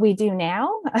at what we do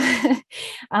now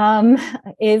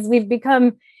is we've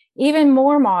become even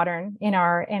more modern in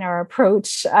our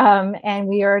approach, and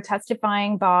we are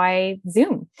testifying by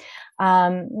Zoom.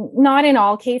 Not in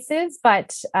all cases,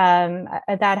 but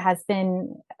that has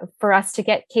been for us to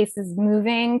get cases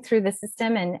moving through the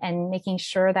system and making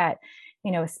sure that,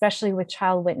 you know, especially with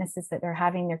child witnesses, that they're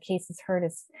having their cases heard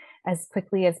as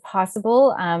quickly as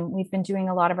possible. We've been doing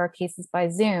a lot of our cases by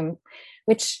Zoom,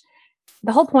 which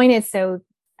the whole point is, so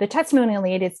the testimonial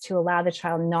aid is to allow the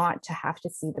child not to have to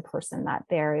see the person that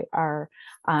they are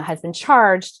has been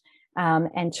charged,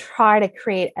 and try to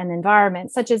create an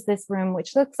environment such as this room,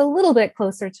 which looks a little bit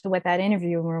closer to what that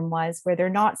interview room was, where they're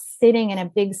not sitting in a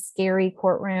big scary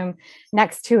courtroom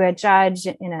next to a judge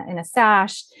in a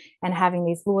sash and having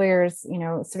these lawyers, you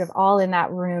know, sort of all in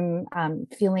that room,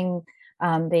 feeling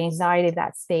the anxiety of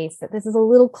that space. That this is a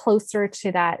little closer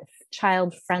to that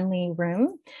child-friendly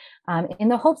room, in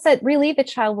the hopes that really the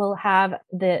child will have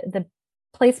the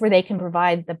place where they can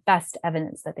provide the best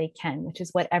evidence that they can, which is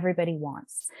what everybody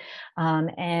wants.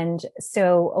 And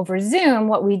so over Zoom,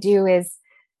 what we do is,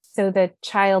 so the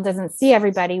child doesn't see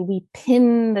everybody, we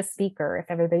pin the speaker, if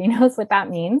everybody knows what that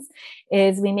means,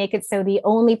 is we make it so the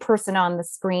only person on the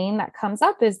screen that comes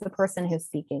up is the person who's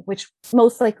speaking, which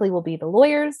most likely will be the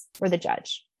lawyers or the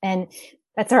judge. And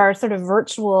that's our sort of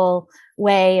virtual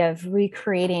way of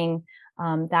recreating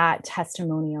that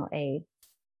testimonial aid.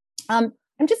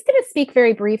 I'm just going to speak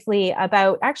very briefly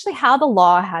about actually how the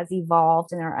law has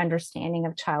evolved in our understanding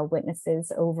of child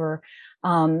witnesses over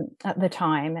the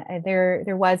time.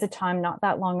 There was a time not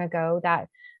that long ago that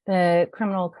the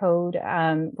criminal code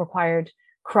required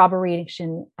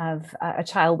corroboration of a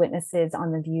child witnesses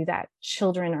on the view that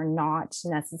children are not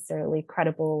necessarily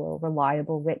credible or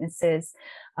reliable witnesses.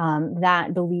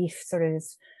 That belief sort of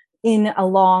is in a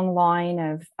long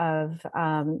line of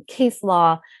case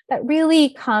law that really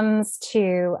comes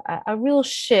to a real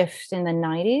shift in the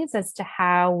 90s as to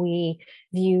how we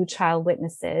view child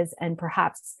witnesses, and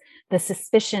perhaps the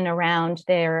suspicion around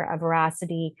their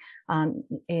veracity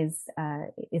is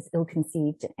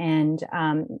ill-conceived. And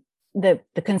the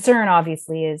concern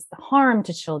obviously is the harm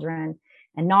to children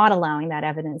and not allowing that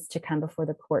evidence to come before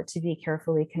the court to be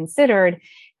carefully considered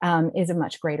is a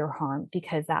much greater harm,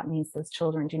 because that means those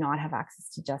children do not have access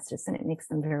to justice, and it makes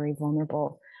them very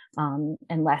vulnerable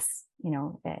unless,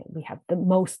 we have the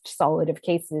most solid of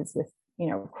cases with,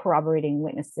 corroborating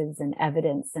witnesses and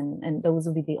evidence, and those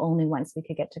would be the only ones we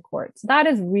could get to court. So that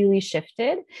has really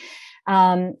shifted.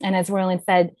 And as Royland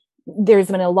said, there's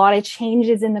been a lot of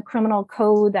changes in the criminal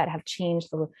code that have changed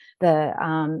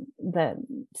the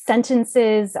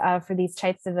sentences for these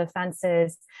types of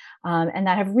offenses, and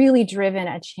that have really driven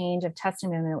a change of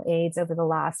testimonial aids over the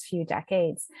last few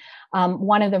decades.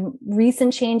 One of the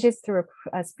recent changes through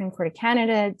a Supreme Court of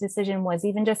Canada decision was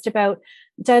even just about,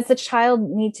 does the child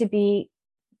need to be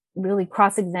really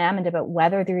cross-examined about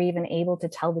whether they're even able to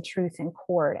tell the truth in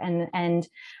court, and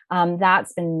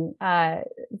that's been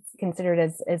considered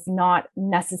as not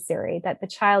necessary, that the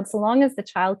child, so long as the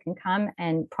child can come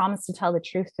and promise to tell the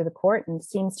truth to the court and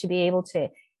seems to be able to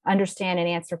understand and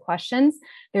answer questions,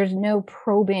 there's no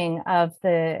probing of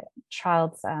the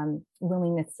child's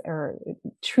willingness or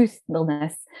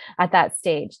truthfulness at that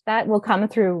stage. That will come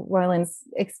through Royland's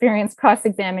experience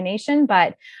cross-examination,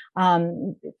 but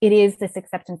it is this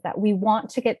acceptance that we want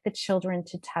to get the children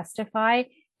to testify,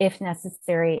 if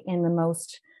necessary, in the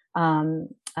most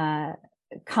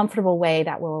comfortable way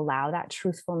that will allow that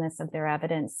truthfulness of their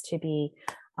evidence to be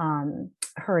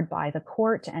heard by the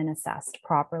court and assessed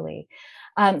properly.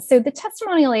 So the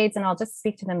testimonial aids, and I'll just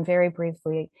speak to them very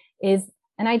briefly, is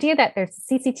an idea that there's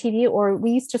CCTV, or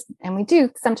we used to, and we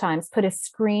do sometimes, put a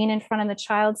screen in front of the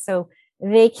child so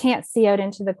they can't see out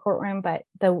into the courtroom, but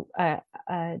the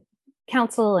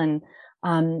counsel and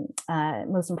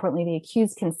most importantly, the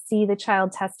accused can see the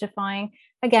child testifying.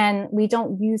 Again, we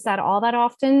don't use that all that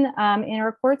often in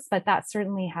our courts, but that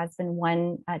certainly has been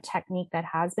one technique that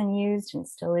has been used and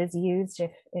still is used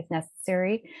if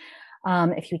necessary.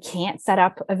 If we can't set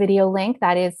up a video link,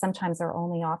 that is sometimes our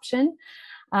only option.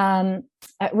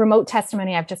 Remote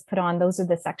testimony I've just put on, those are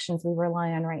the sections we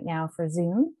rely on right now for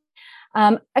Zoom.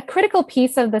 A critical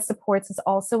piece of the supports is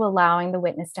also allowing the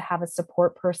witness to have a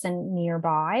support person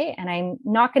nearby. And I'm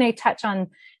not going to touch on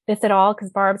this at all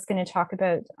because Barb's going to talk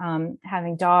about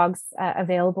having dogs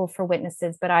available for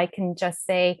witnesses. But I can just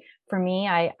say, for me,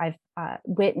 I've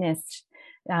witnessed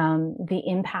the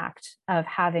impact of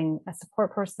having a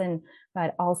support person,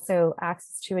 but also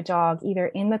access to a dog, either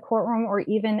in the courtroom or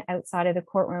even outside of the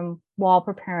courtroom while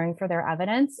preparing for their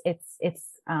evidence. It's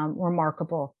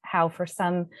remarkable how for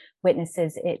some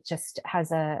witnesses it just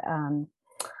has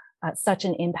such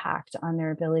an impact on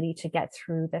their ability to get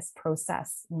through this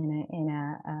process in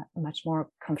a much more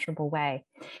comfortable way.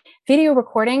 Video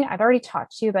recording, I've already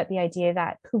talked to you about the idea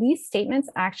that police statements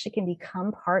actually can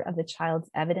become part of the child's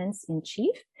evidence in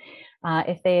chief.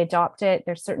 If they adopt it,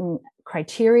 there's certain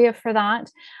criteria for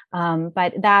that,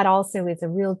 but that also is a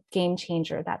real game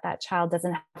changer, that child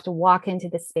doesn't have to walk into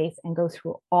the space and go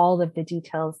through all of the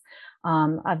details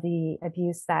of the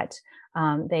abuse that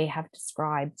they have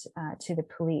described to the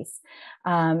police.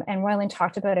 And Royland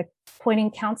talked about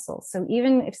appointing counsel. So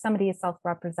even if somebody is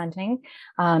self-representing,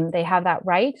 they have that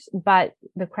right, but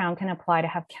the Crown can apply to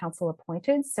have counsel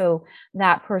appointed. So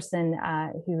that person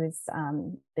who has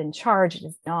been charged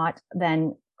is not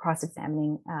then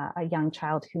cross-examining a young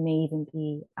child who may even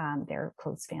be their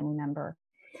close family member.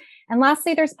 And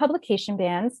lastly, there's publication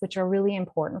bans, which are really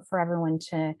important for everyone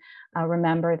to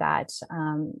remember that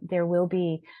there will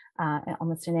be,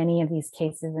 almost in any of these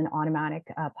cases, an automatic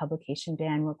publication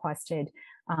ban requested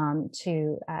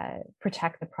to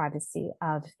protect the privacy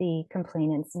of the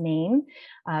complainant's name.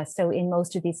 So in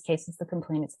most of these cases, the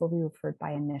complainants will be referred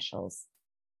by initials.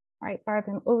 All right, Barb,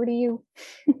 over to you.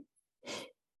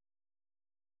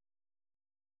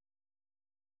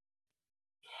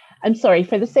 I'm sorry,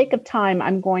 for the sake of time,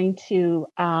 I'm going to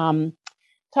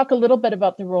talk a little bit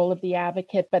about the role of the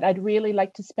advocate, but I'd really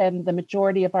like to spend the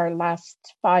majority of our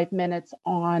last 5 minutes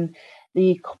on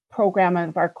the program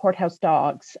of our courthouse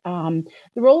dogs. The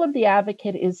role of the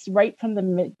advocate is right from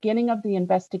the beginning of the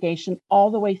investigation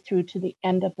all the way through to the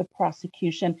end of the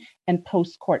prosecution and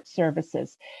post-court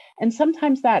services. And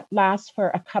sometimes that lasts for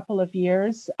a couple of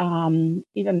years, even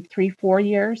 3-4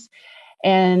 years.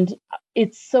 And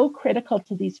it's so critical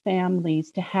to these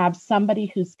families to have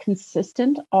somebody who's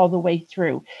consistent all the way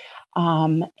through.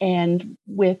 And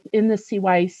within the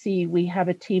CYC, we have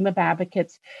a team of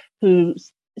advocates who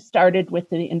started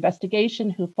with the investigation,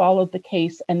 who followed the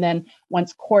case. And then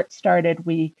once court started,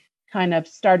 we kind of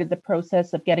started the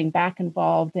process of getting back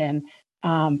involved and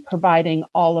providing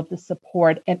all of the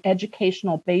support and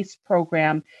educational-based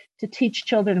program to teach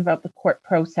children about the court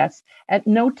process. At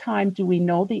no time do we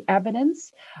know the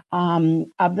evidence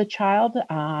of the child.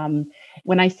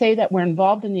 When I say that we're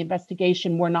involved in the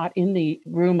investigation, we're not in the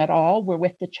room at all. We're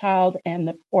with the child and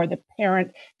the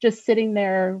parent, just sitting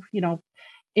there,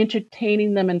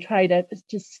 entertaining them and try to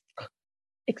just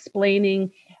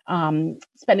explaining,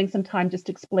 spending some time just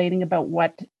explaining about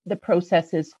what the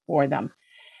process is for them.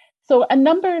 So a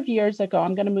number of years ago,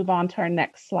 I'm going to move on to our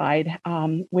next slide,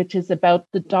 which is about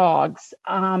the dogs.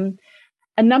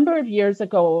 A number of years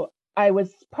ago, I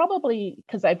was probably,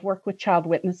 because I've worked with child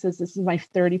witnesses, this is my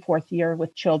 34th year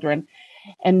with children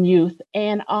and youth,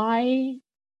 and I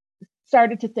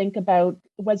started to think about,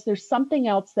 was there something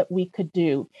else that we could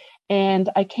do? And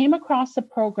I came across a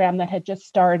program that had just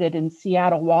started in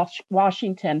Seattle,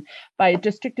 Washington, by a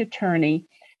district attorney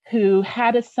who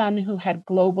had a son who had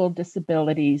global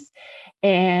disabilities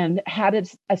and had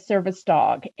a service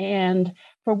dog. And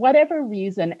for whatever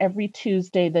reason, every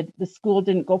Tuesday the school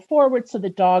didn't go forward, so the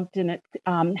dog didn't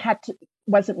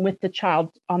wasn't with the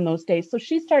child on those days. So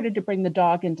she started to bring the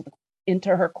dog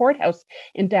into her courthouse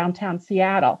in downtown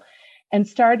Seattle, and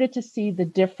started to see the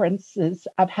differences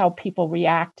of how people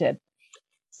reacted.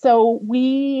 So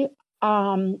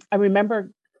I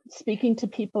remember speaking to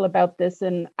people about this,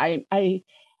 and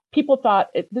people thought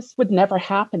this would never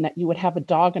happen, that you would have a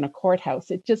dog in a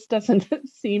courthouse. It just doesn't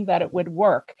seem that it would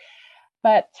work.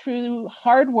 But through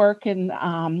hard work and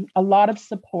a lot of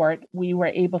support, we were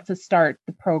able to start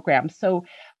the program. So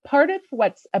part of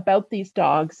what's about these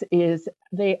dogs is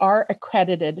they are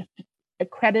accredited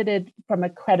from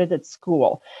accredited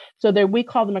school. So we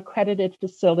call them accredited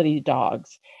facility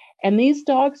dogs. And these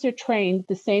dogs are trained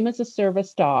the same as a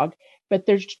service dog, but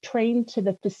they're trained to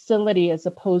the facility as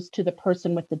opposed to the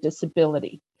person with the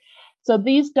disability. So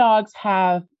these dogs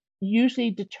have usually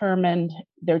determined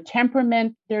their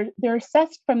temperament. They're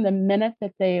assessed from the minute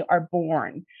that they are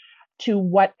born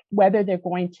to whether they're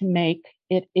going to make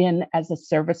it in as a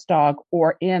service dog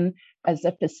or in as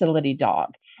a facility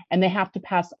dog. And they have to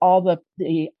pass all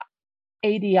the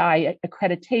ADI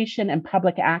accreditation and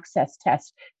public access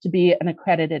tests to be an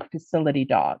accredited facility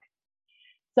dog.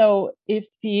 So if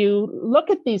you look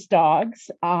at these dogs,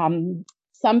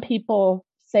 some people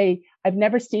say, I've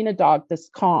never seen a dog this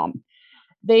calm.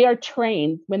 They are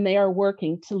trained when they are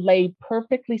working to lay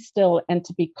perfectly still and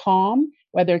to be calm,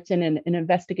 whether it's in an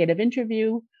investigative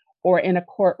interview or in a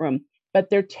courtroom. But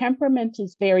their temperament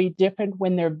is very different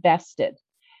when they're vested.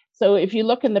 So if you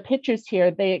look in the pictures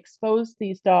here, they expose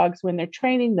these dogs when they're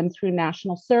training them through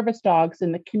national service dogs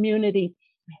in the community,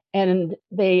 and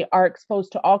they are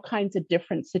exposed to all kinds of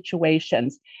different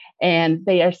situations, and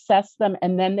they assess them,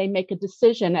 and then they make a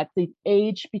decision at the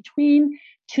age between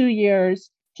 2 years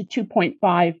to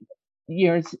 2.5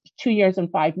 years, 2 years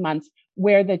and 5 months,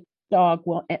 where the dog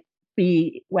will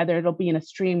be, whether it'll be in a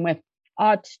stream with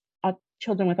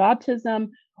children with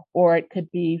autism, or it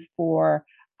could be for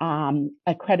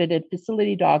accredited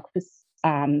facility dog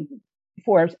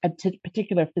for a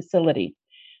particular facility.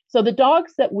 So the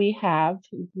dogs that we have,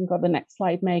 you can go to the next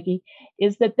slide, Maggie,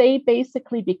 is that they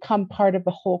basically become part of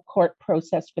the whole court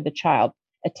process for the child,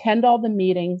 attend all the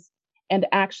meetings, and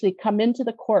actually come into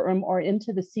the courtroom or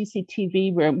into the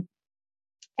CCTV room.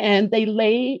 And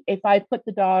they if I put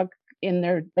the dog in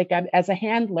there, like as a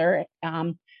handler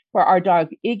for our dog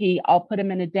Iggy, I'll put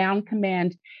him in a down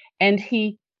command, and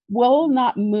he will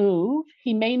not move.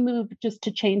 He may move just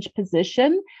to change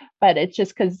position, but it's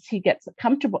just because he gets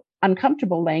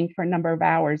uncomfortable laying for a number of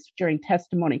hours during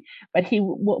testimony. But he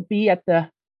will be at the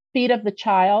feet of the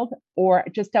child or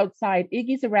just outside.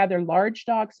 Iggy's a rather large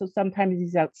dog, so sometimes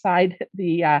he's outside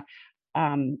the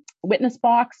witness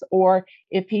box, or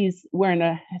if we're in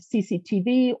a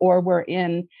CCTV or we're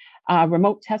in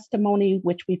remote testimony,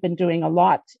 which we've been doing a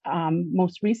lot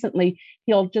most recently,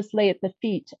 he'll just lay at the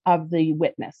feet of the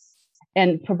witness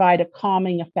and provide a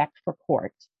calming effect for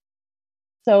court.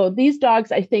 So these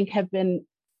dogs, I think, have been,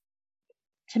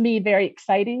 to me, very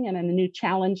exciting and a new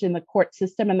challenge in the court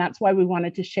system. And that's why we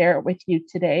wanted to share it with you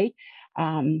today.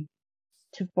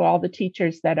 For all the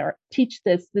teachers that teach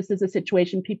this is a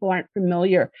situation people aren't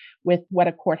familiar with what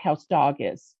a courthouse dog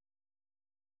is.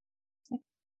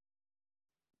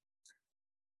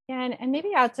 Yeah, and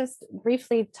maybe I'll just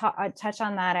briefly touch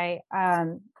on that.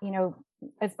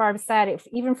 As Barb said,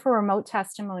 even for remote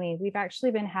testimony, we've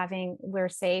actually been we're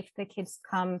safe. The kids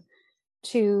come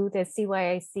to the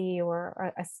CYIC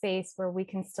or a space where we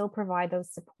can still provide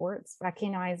those supports,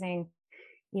 recognizing,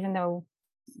 even though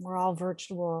we're all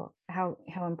virtual, how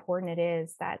important it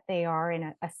is that they are in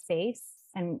a space,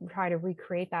 and try to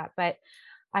recreate that. But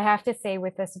I have to say,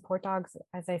 with the support dogs,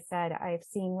 as I said, I've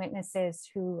seen witnesses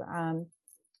who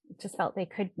just felt they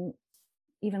couldn't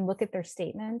even look at their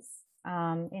statements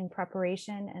in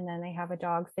preparation, and then they have a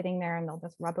dog sitting there and they'll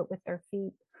just rub it with their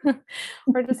feet,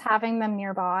 or just having them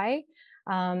nearby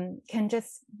can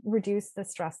just reduce the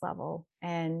stress level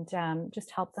and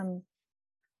just help them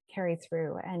carry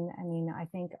through. And I mean, I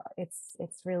think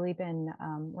it's really been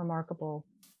remarkable,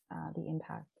 the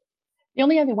impact. The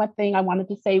only other one thing I wanted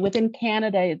to say, within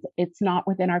Canada, it's not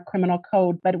within our criminal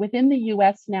code, but within the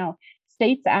US now,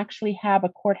 states actually have a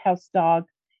courthouse dog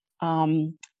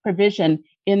provision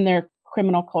in their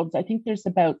criminal codes. I think there's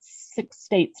about 6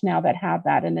 states now that have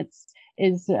that, and it's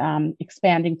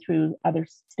expanding through other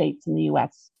states in the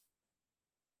US.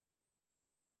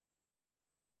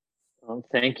 Well,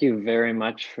 thank you very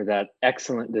much for that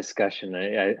excellent discussion.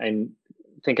 I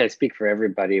think I speak for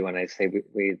everybody when I say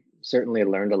we certainly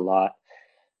learned a lot.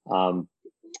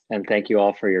 And thank you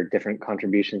all for your different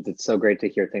contributions. It's so great to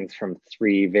hear things from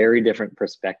 3 very different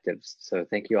perspectives. So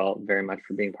thank you all very much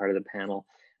for being part of the panel.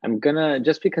 I'm gonna,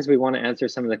 just because we want to answer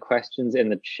some of the questions in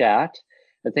the chat,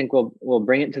 I think we'll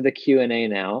bring it to the Q&A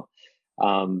now.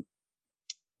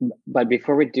 But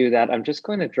before we do that, I'm just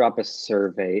going to drop a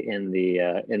survey in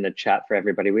the chat for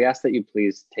everybody. We ask that you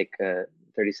please take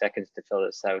 30 seconds to fill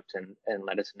this out and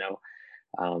let us know.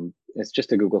 It's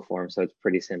just a Google form, so it's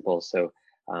pretty simple. So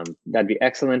that'd be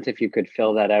excellent if you could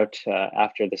fill that out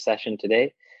after the session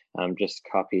today. Just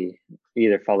copy,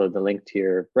 either follow the link to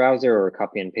your browser or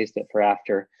copy and paste it for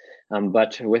after.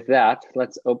 But with that,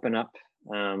 let's open up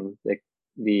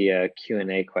the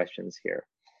Q&A questions here.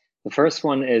 The first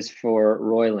one is for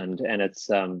Royland, and it's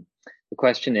the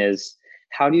question is,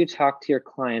 how do you talk to your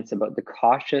clients about the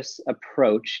cautious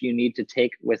approach you need to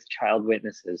take with child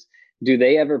witnesses? Do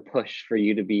they ever push for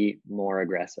you to be more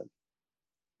aggressive?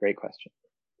 Great question.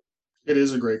 It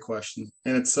is a great question,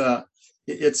 and it's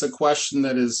a question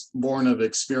that is born of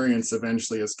experience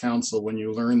eventually as counsel, when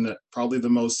you learn that probably the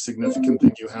most significant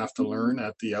thing you have to learn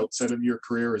at the outset of your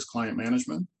career is client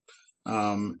management.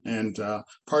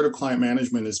 Part of client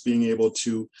management is being able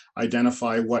to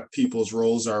identify what people's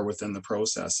roles are within the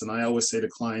process. And I always say to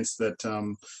clients that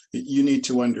you need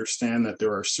to understand that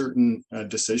there are certain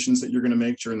decisions that you're going to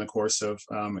make during the course of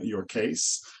your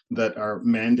case that are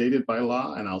mandated by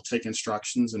law, and I'll take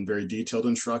instructions and very detailed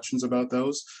instructions about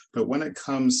those. But when it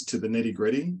comes to the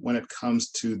nitty-gritty, when it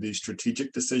comes to the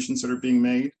strategic decisions that are being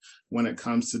made, when it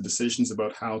comes to decisions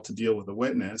about how to deal with a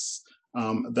witness,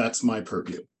 that's my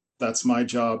purview. That's my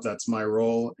job, that's my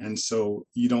role, and so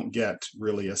you don't get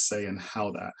really a say in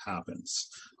how that happens.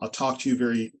 I'll talk to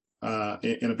you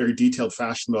in a very detailed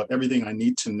fashion about everything I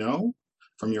need to know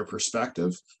from your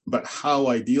perspective, but how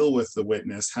I deal with the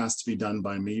witness has to be done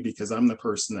by me, because I'm the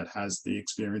person that has the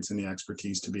experience and the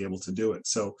expertise to be able to do it.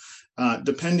 So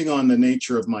depending on the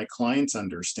nature of my client's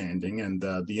understanding and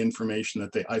the information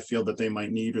that I feel that they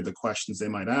might need, or the questions they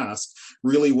might ask,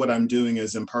 really what I'm doing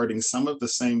is imparting some of the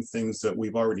same things that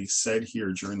we've already said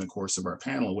here during the course of our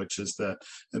panel, which is that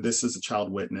this is a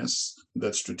child witness,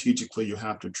 that strategically you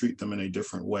have to treat them in a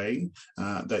different way,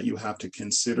 that you have to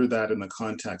consider that in the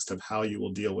context of how you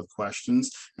will deal with questions,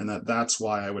 and that's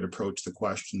why I would approach the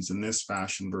questions in this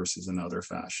fashion versus another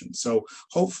fashion. So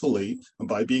hopefully,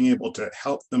 by being able to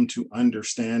help them to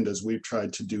understand, as we've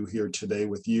tried to do here today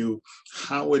with you,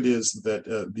 how it is that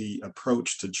the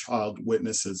approach to child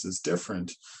witnesses is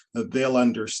different, they'll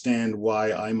understand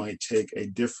why I might take a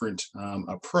different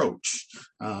approach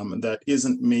that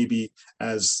isn't maybe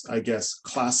as, I guess,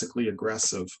 classically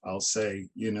aggressive, I'll say,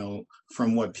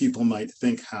 from what people might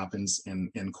think happens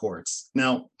in courts.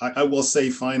 Now, I will say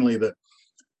finally that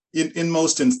in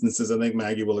most instances, I think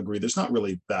Maggie will agree, there's not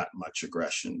really that much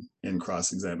aggression in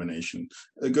cross-examination.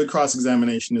 A good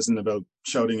cross-examination isn't about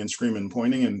shouting and screaming and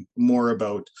pointing, and more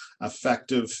about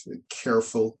effective,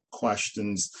 careful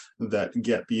questions that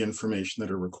get the information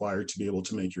that are required to be able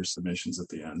to make your submissions at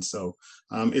the end. So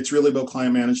it's really about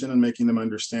client management and making them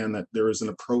understand that there is an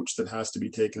approach that has to be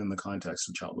taken in the context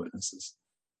of child witnesses.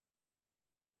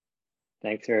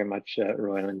 Thanks very much,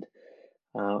 Royland.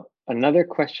 Another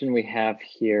question we have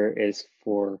here is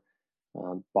for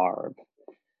Barb.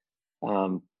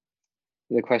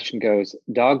 The question goes,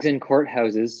 dogs in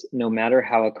courthouses, no matter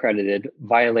how accredited,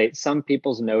 violate some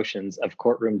people's notions of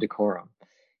courtroom decorum,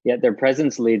 yet their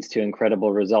presence leads to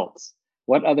incredible results.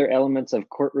 What other elements of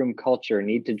courtroom culture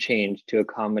need to change to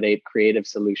accommodate creative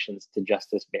solutions to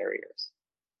justice barriers?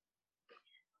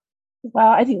 Well,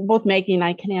 I think both Maggie and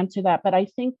I can answer that, but I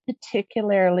think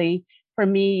particularly for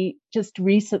me, just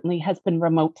recently has been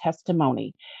remote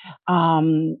testimony.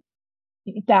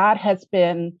 That has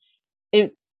been,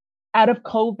 out of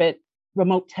COVID,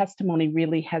 remote testimony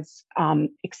really has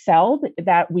excelled,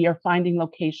 that we are finding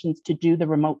locations to do the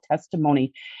remote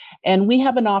testimony. And we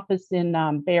have an office in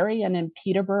Barrie and in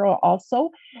Peterborough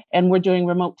also, and we're doing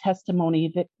remote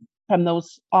testimony from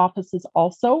those offices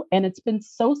also. And it's been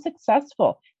so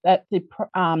successful that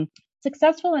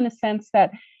successful in a sense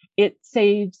that it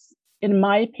saves, in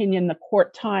my opinion, the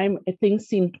court time. If things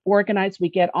seem organized, we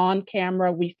get on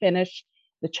camera, we finish,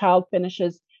 the child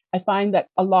finishes. I find that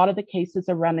a lot of the cases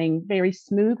are running very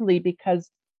smoothly because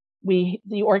the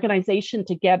organization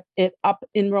to get it up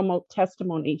in remote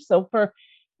testimony. So for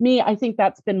me, I think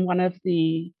that's been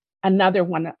another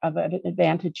one of an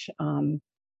advantage,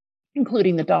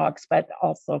 including the dogs, but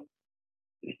also,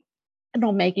 I don't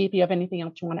know, Maggie, if you have anything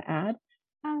else you want to add?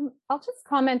 I'll just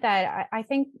comment that I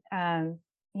think,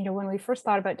 when we first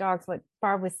thought about dogs, what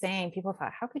Barb was saying, people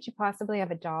thought, how could you possibly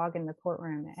have a dog in the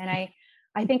courtroom? And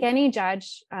I think any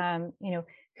judge,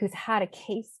 who's had a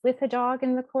case with a dog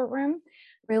in the courtroom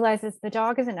realizes the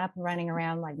dog isn't up and running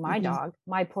around like my dog,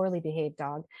 my poorly behaved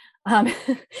dog,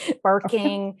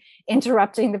 barking,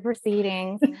 interrupting the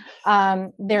proceedings.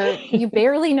 You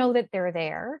barely know that they're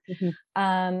there.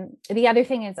 The other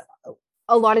thing is,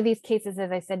 a lot of these cases,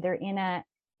 as I said, they're in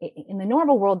the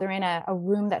normal world, they're in a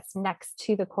room that's next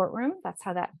to the courtroom. That's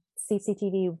how that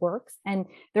CCTV works. And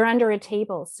they're under a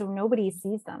table, so nobody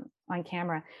sees them on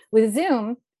camera. With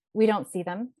Zoom, we don't see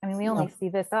them. I mean, we only see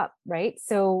this up, right?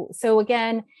 So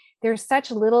again, there's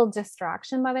such little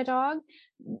distraction by the dog.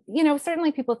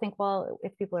 Certainly people think, well,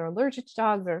 if people are allergic to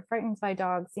dogs or frightened by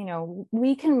dogs,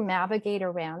 we can navigate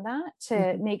around that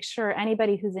to make sure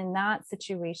anybody who's in that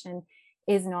situation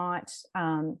is not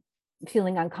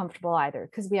feeling uncomfortable either,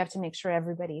 because we have to make sure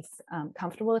everybody's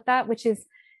comfortable with that, which is,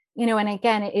 and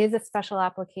again, it is a special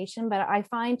application, but I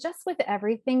find just with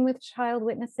everything with child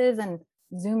witnesses, and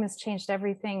Zoom has changed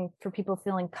everything for people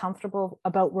feeling comfortable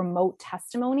about remote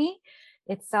testimony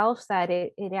itself, that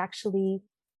it actually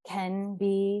can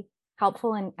be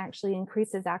helpful and actually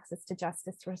increases access to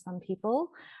justice for some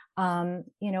people.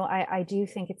 I do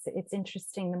think it's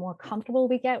interesting. The more comfortable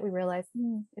we get, we realize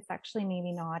it's actually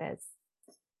maybe not as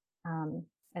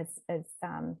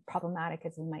problematic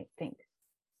as we might think.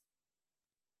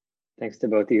 Thanks to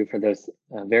both of you for those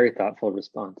very thoughtful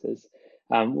responses.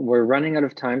 We're running out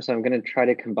of time, so I'm going to try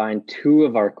to combine two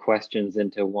of our questions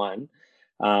into one,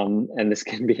 and this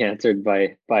can be answered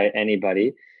by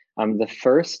anybody. The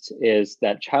first is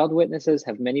that child witnesses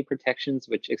have many protections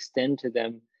which extend to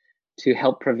them to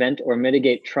help prevent or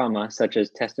mitigate trauma, such as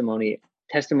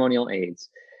testimonial aids.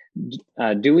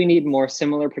 Do we need more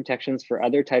similar protections for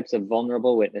other types of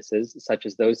vulnerable witnesses, such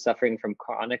as those suffering from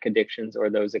chronic addictions or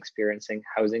those experiencing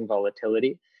housing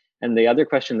volatility? And the other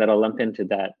question that I'll lump into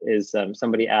that is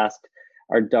somebody asked,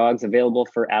 are dogs available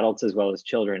for adults as well as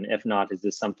children? If not, is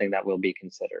this something that will be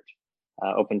considered?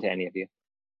 Open to any of you.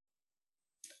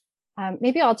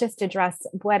 Maybe I'll just address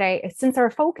since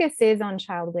our focus is on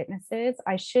child witnesses,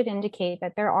 I should indicate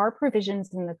that there are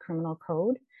provisions in the criminal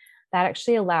code that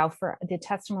actually allow for the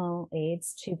testimonial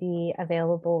aids to be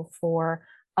available for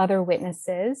other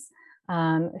witnesses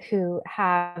who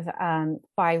have,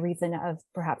 by reason of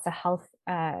perhaps a health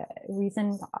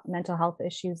reason, mental health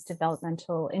issues,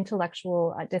 developmental,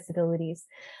 intellectual disabilities,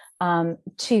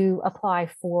 to apply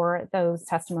for those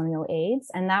testimonial aids.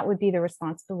 And that would be the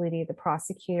responsibility of the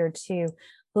prosecutor to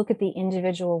look at the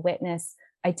individual witness,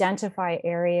 identify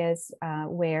areas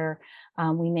where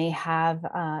we may have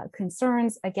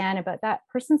concerns, again, about that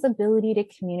person's ability to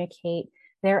communicate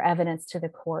their evidence to the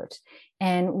court.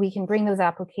 And we can bring those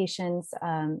applications.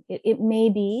 It may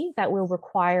be that we'll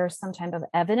require some type of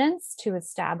evidence to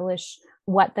establish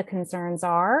what the concerns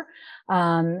are,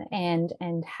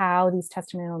 and how these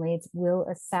testimonial aids will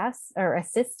assess or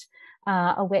assist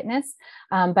a witness.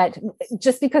 But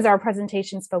just because our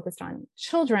presentation is focused on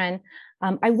children,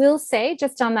 I will say,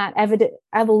 just on that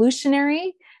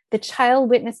evolutionary, the child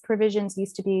witness provisions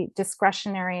used to be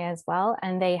discretionary as well,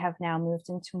 and they have now moved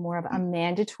into more of a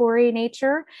mandatory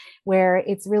nature, where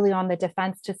it's really on the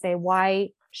defense to say, why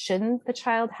shouldn't the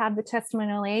child have the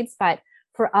testimonial aids? But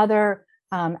for other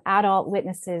adult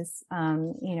witnesses,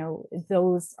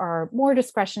 those are more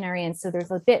discretionary, and so there's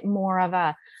a bit more of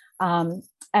a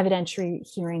evidentiary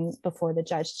hearing before the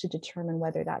judge to determine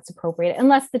whether that's appropriate,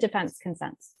 unless the defense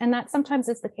consents. And that sometimes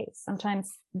is the case.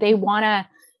 Sometimes they want to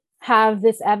have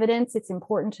this evidence, it's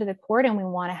important to the court, and we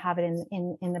want to have it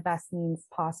in the best means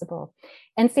possible.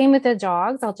 And same with the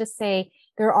dogs. I'll just say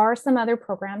there are some other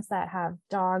programs that have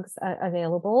dogs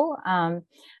available.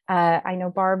 I know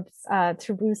Barb's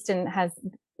through Booston has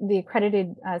the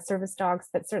accredited service dogs,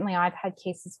 but certainly I've had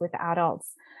cases with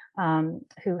adults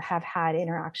who have had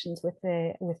interactions with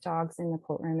dogs in the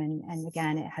courtroom, and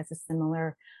again, it has a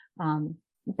similar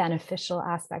beneficial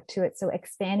aspect to it. So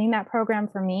expanding that program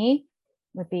for me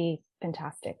would be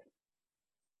fantastic.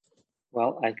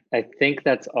 Well, I think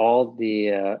that's all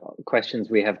the questions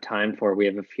we have time for. We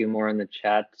have a few more in the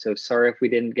chat, so sorry if we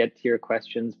didn't get to your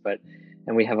questions,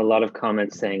 and we have a lot of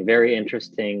comments saying very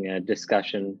interesting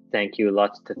discussion. Thank you,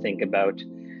 lots to think about.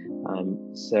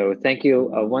 So thank you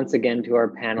once again to our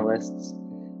panelists.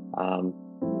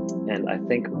 And I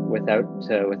think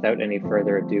without any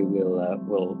further ado,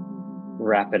 we'll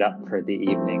wrap it up for the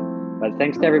evening. But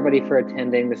thanks to everybody for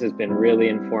attending. This has been really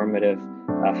informative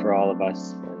for all of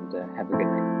us, and have a good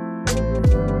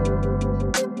night.